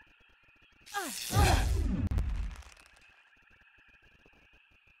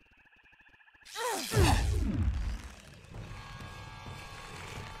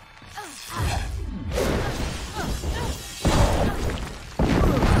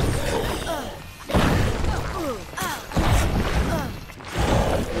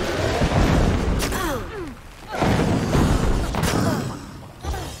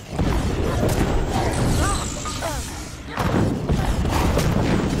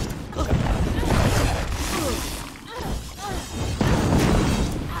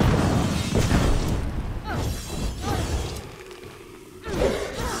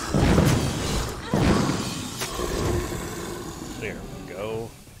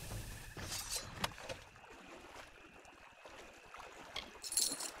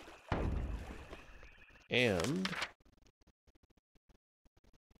 And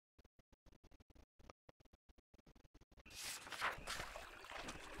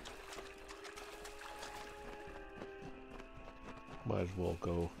Might as well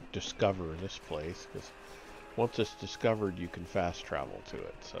go discover this place, because once it's discovered, you can fast travel to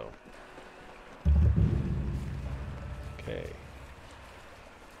it, so. Okay.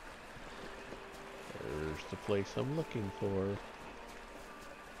 There's the place I'm looking for.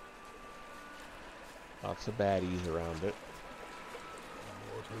 Lots of baddies around it.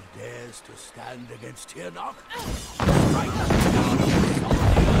 Mortal dares to stand against Tirnoch?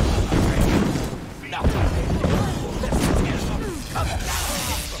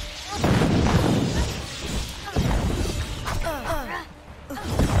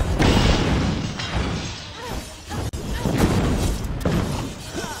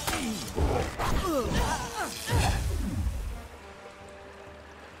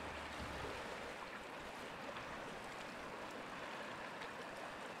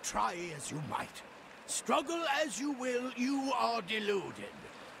 Try as you might, struggle as you will, you are deluded.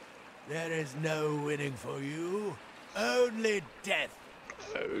 There is no winning for you, only death.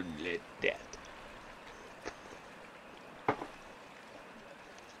 Only death.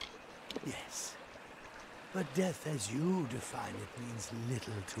 Yes, but death as you define it means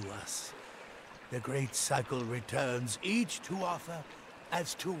little to us. The great cycle returns, each Tuatha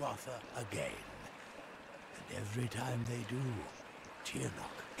as Tuatha again. And every time they do,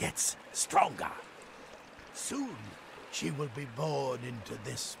 Tirnoch gets stronger. Soon, she will be born into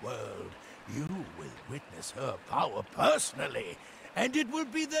this world. You will witness her power personally, and it will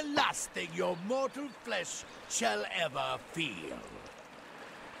be the last thing your mortal flesh shall ever feel.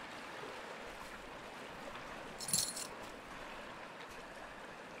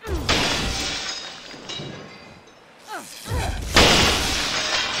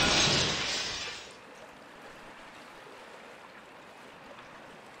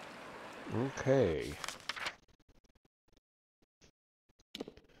 Okay.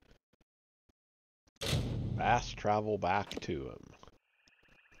 Fast travel back to him.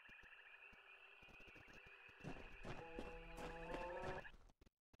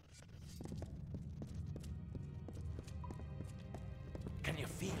 Can you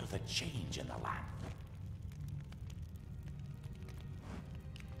feel the change in the land?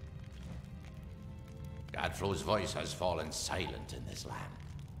 Gadfro's voice has fallen silent in this land.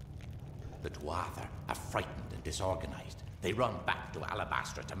 The Tuatha are frightened and disorganized. They run back to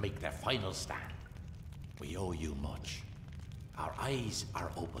Alabastra to make their final stand. We owe you much. Our eyes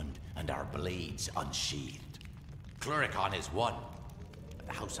are opened and our blades unsheathed. Cluricon is won, but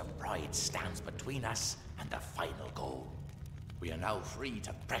the House of Pride stands between us and the final goal. We are now free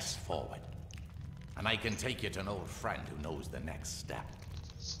to press forward. And I can take you to an old friend who knows the next step.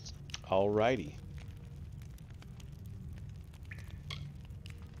 Alrighty.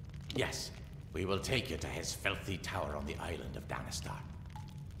 Yes, we will take you to his filthy tower on the island of Danistar.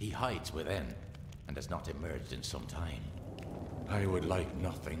 He hides within, and has not emerged in some time. I would like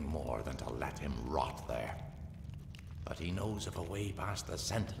nothing more than to let him rot there. But he knows of a way past the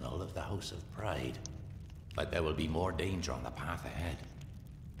sentinel of the House of Pride. But there will be more danger on the path ahead.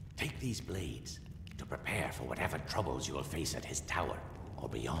 Take these blades to prepare for whatever troubles you will face at his tower or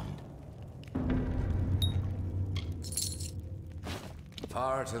beyond.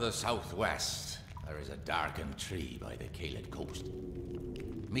 Far to the southwest, there is a darkened tree by the Caelid coast.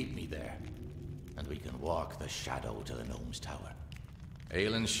 Meet me there, and we can walk the shadow to the gnome's tower.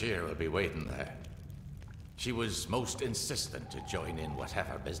 Aelin Shear will be waiting there. She was most insistent to join in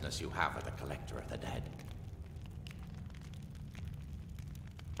whatever business you have with the Collector of the Dead.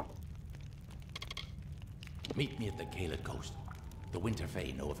 Meet me at the Caelid coast. The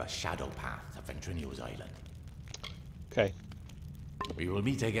Winterfey know of a shadow path to Ventrino's island. Okay. We will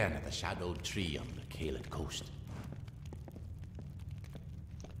meet again at the shadowed tree on the Caelid coast.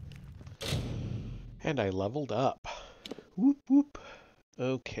 And I leveled up. Whoop whoop.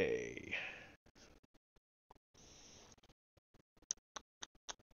 Okay.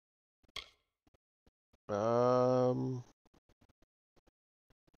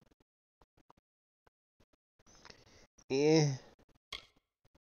 Eh.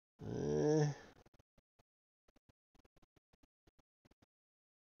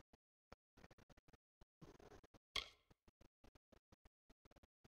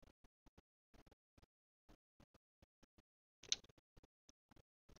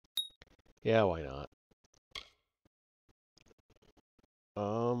 Yeah, why not?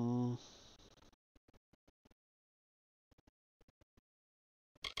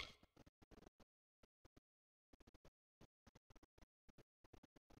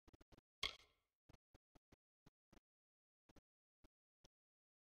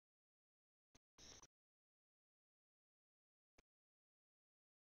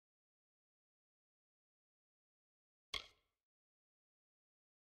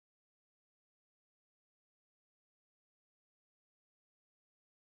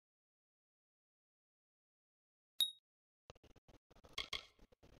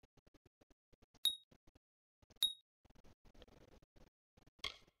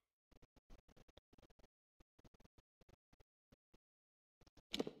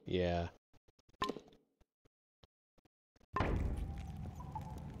 Yeah.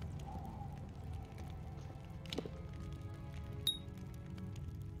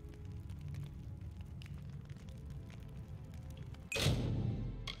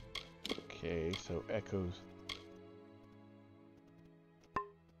 Okay, so echoes.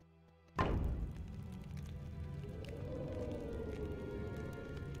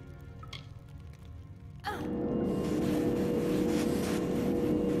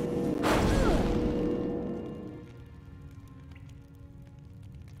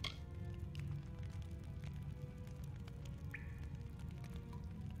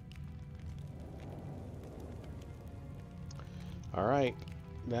 All right,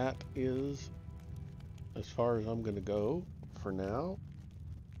 that is as far as I'm going to go for now.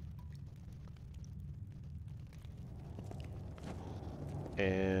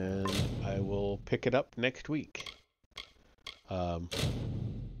 And I will pick it up next week. Let's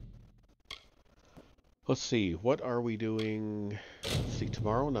see, what are we doing? Let's see,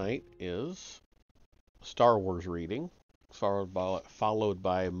 tomorrow night is Star Wars reading, followed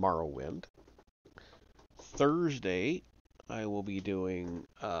by Morrowind. Thursday, I will be doing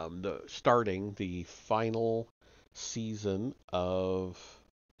starting the final season of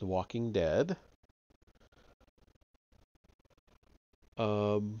The Walking Dead.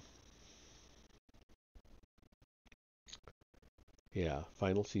 Yeah,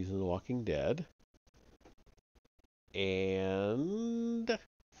 final season of The Walking Dead. And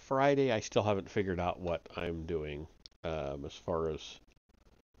Friday, I still haven't figured out what I'm doing as far as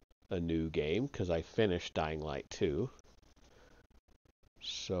a new game, because I finished Dying Light 2.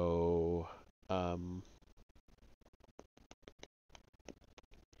 So, I'm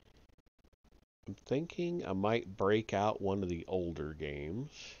thinking I might break out one of the older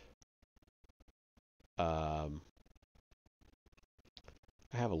games. I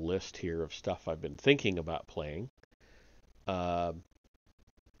have a list here of stuff I've been thinking about playing. I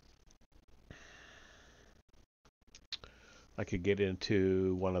could get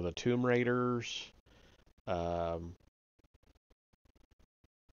into one of the Tomb Raiders.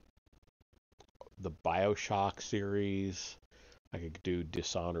 The BioShock series. I could do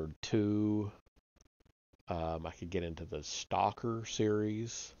Dishonored 2. I could get into the Stalker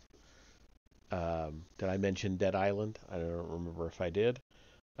series. Did I mention Dead Island? I don't remember if I did.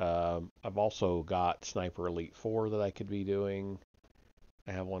 I've also got Sniper Elite 4 that I could be doing.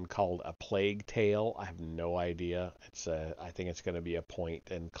 I have one called A Plague Tale. I have no idea. I think it's going to be a point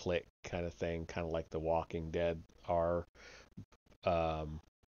and click kind of thing, kind of like The Walking Dead are.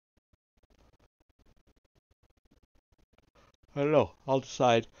 I don't know. I'll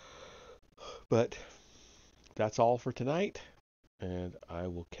decide. But that's all for tonight, and I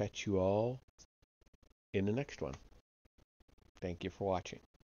will catch you all in the next one. Thank you for watching.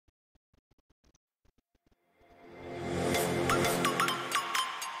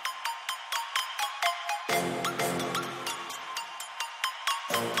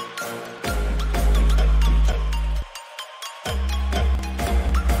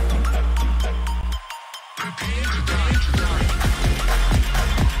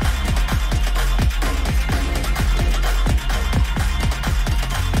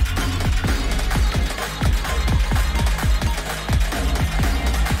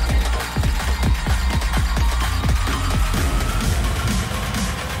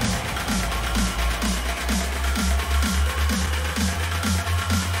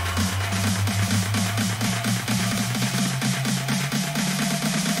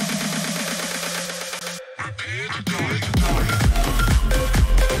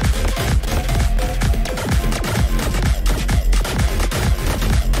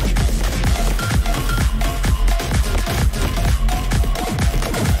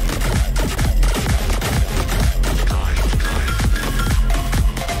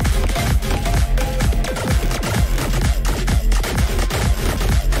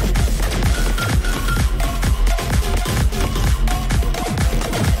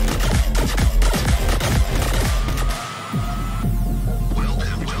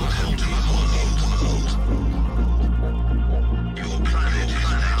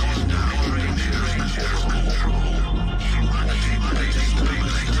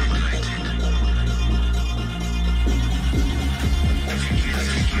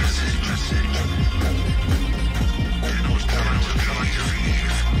 Yes,